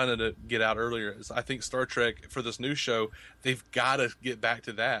about, trying to get out earlier. Is I think Star Trek, for this new show, they've got to get back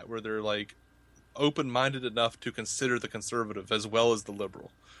to that, where they're like open-minded enough to consider the conservative as well as the liberal.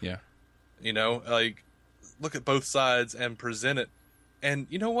 Yeah. Like, look at both sides and present it. And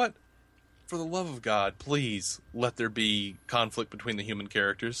you know what? For the love of God, please let there be conflict between the human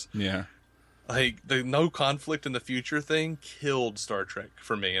characters. Yeah. Like, the no conflict in the future thing killed Star Trek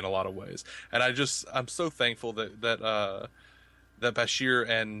for me in a lot of ways. And I'm so thankful that Bashir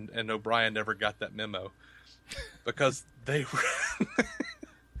and O'Brien never got that memo, because they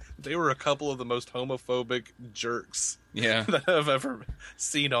were a couple of the most homophobic jerks that I've ever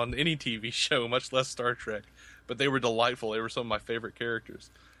seen on any TV show, much less Star Trek. But they were delightful. They were some of my favorite characters.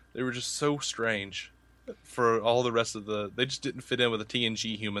 They were just so strange for all the rest of they just didn't fit in with the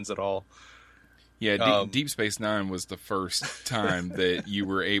TNG humans at all. Yeah, Deep Space Nine was the first time that you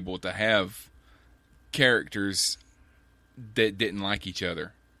were able to have characters that didn't like each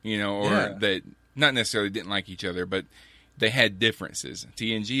other, that not necessarily didn't like each other, but they had differences.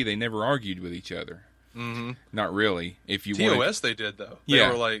 TNG, they never argued with each other. Mm-hmm. Not really. If you TOS, they did, though. They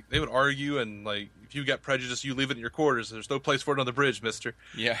were like, they would argue, and like, if you got prejudice, you leave it in your quarters. There's no place for it on the bridge, mister.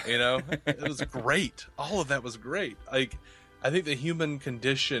 Yeah. It was great. All of that was great. Like, I think the human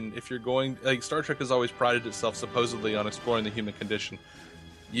condition, if you're going, like, Star Trek has always prided itself supposedly on exploring the human condition.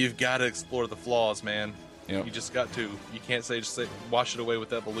 You've got to explore the flaws, man. Yep. You just got to. You can't just wash it away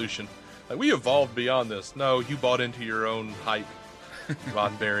with evolution. Like, we evolved beyond this. No, you bought into your own hype,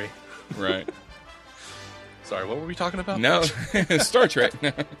 Roddenberry. Right. Sorry, what were we talking about? No, Star Trek.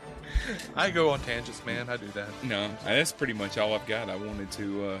 No. I go on tangents, man. I do that. No, that's pretty much all I've got. I wanted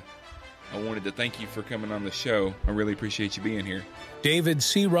to thank you for coming on the show. I really appreciate you being here. David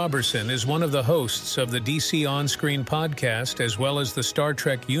C. Roberson is one of the hosts of the DC On-Screen podcast, as well as the Star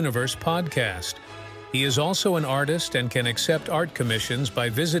Trek Universe podcast. He is also an artist and can accept art commissions by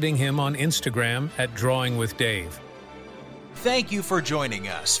visiting him on Instagram at Drawing with Dave. Thank you for joining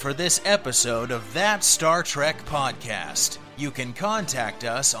us for this episode of That Star Trek Podcast. You can contact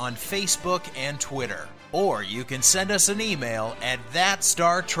us on Facebook and Twitter, or you can send us an email at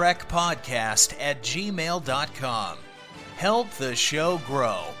thatstartrekpodcast@gmail.com. Help the show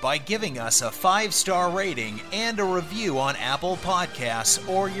grow by giving us a 5-star rating and a review on Apple Podcasts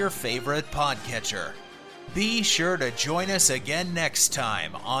or your favorite podcatcher. Be sure to join us again next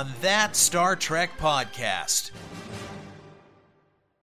time on That Star Trek Podcast.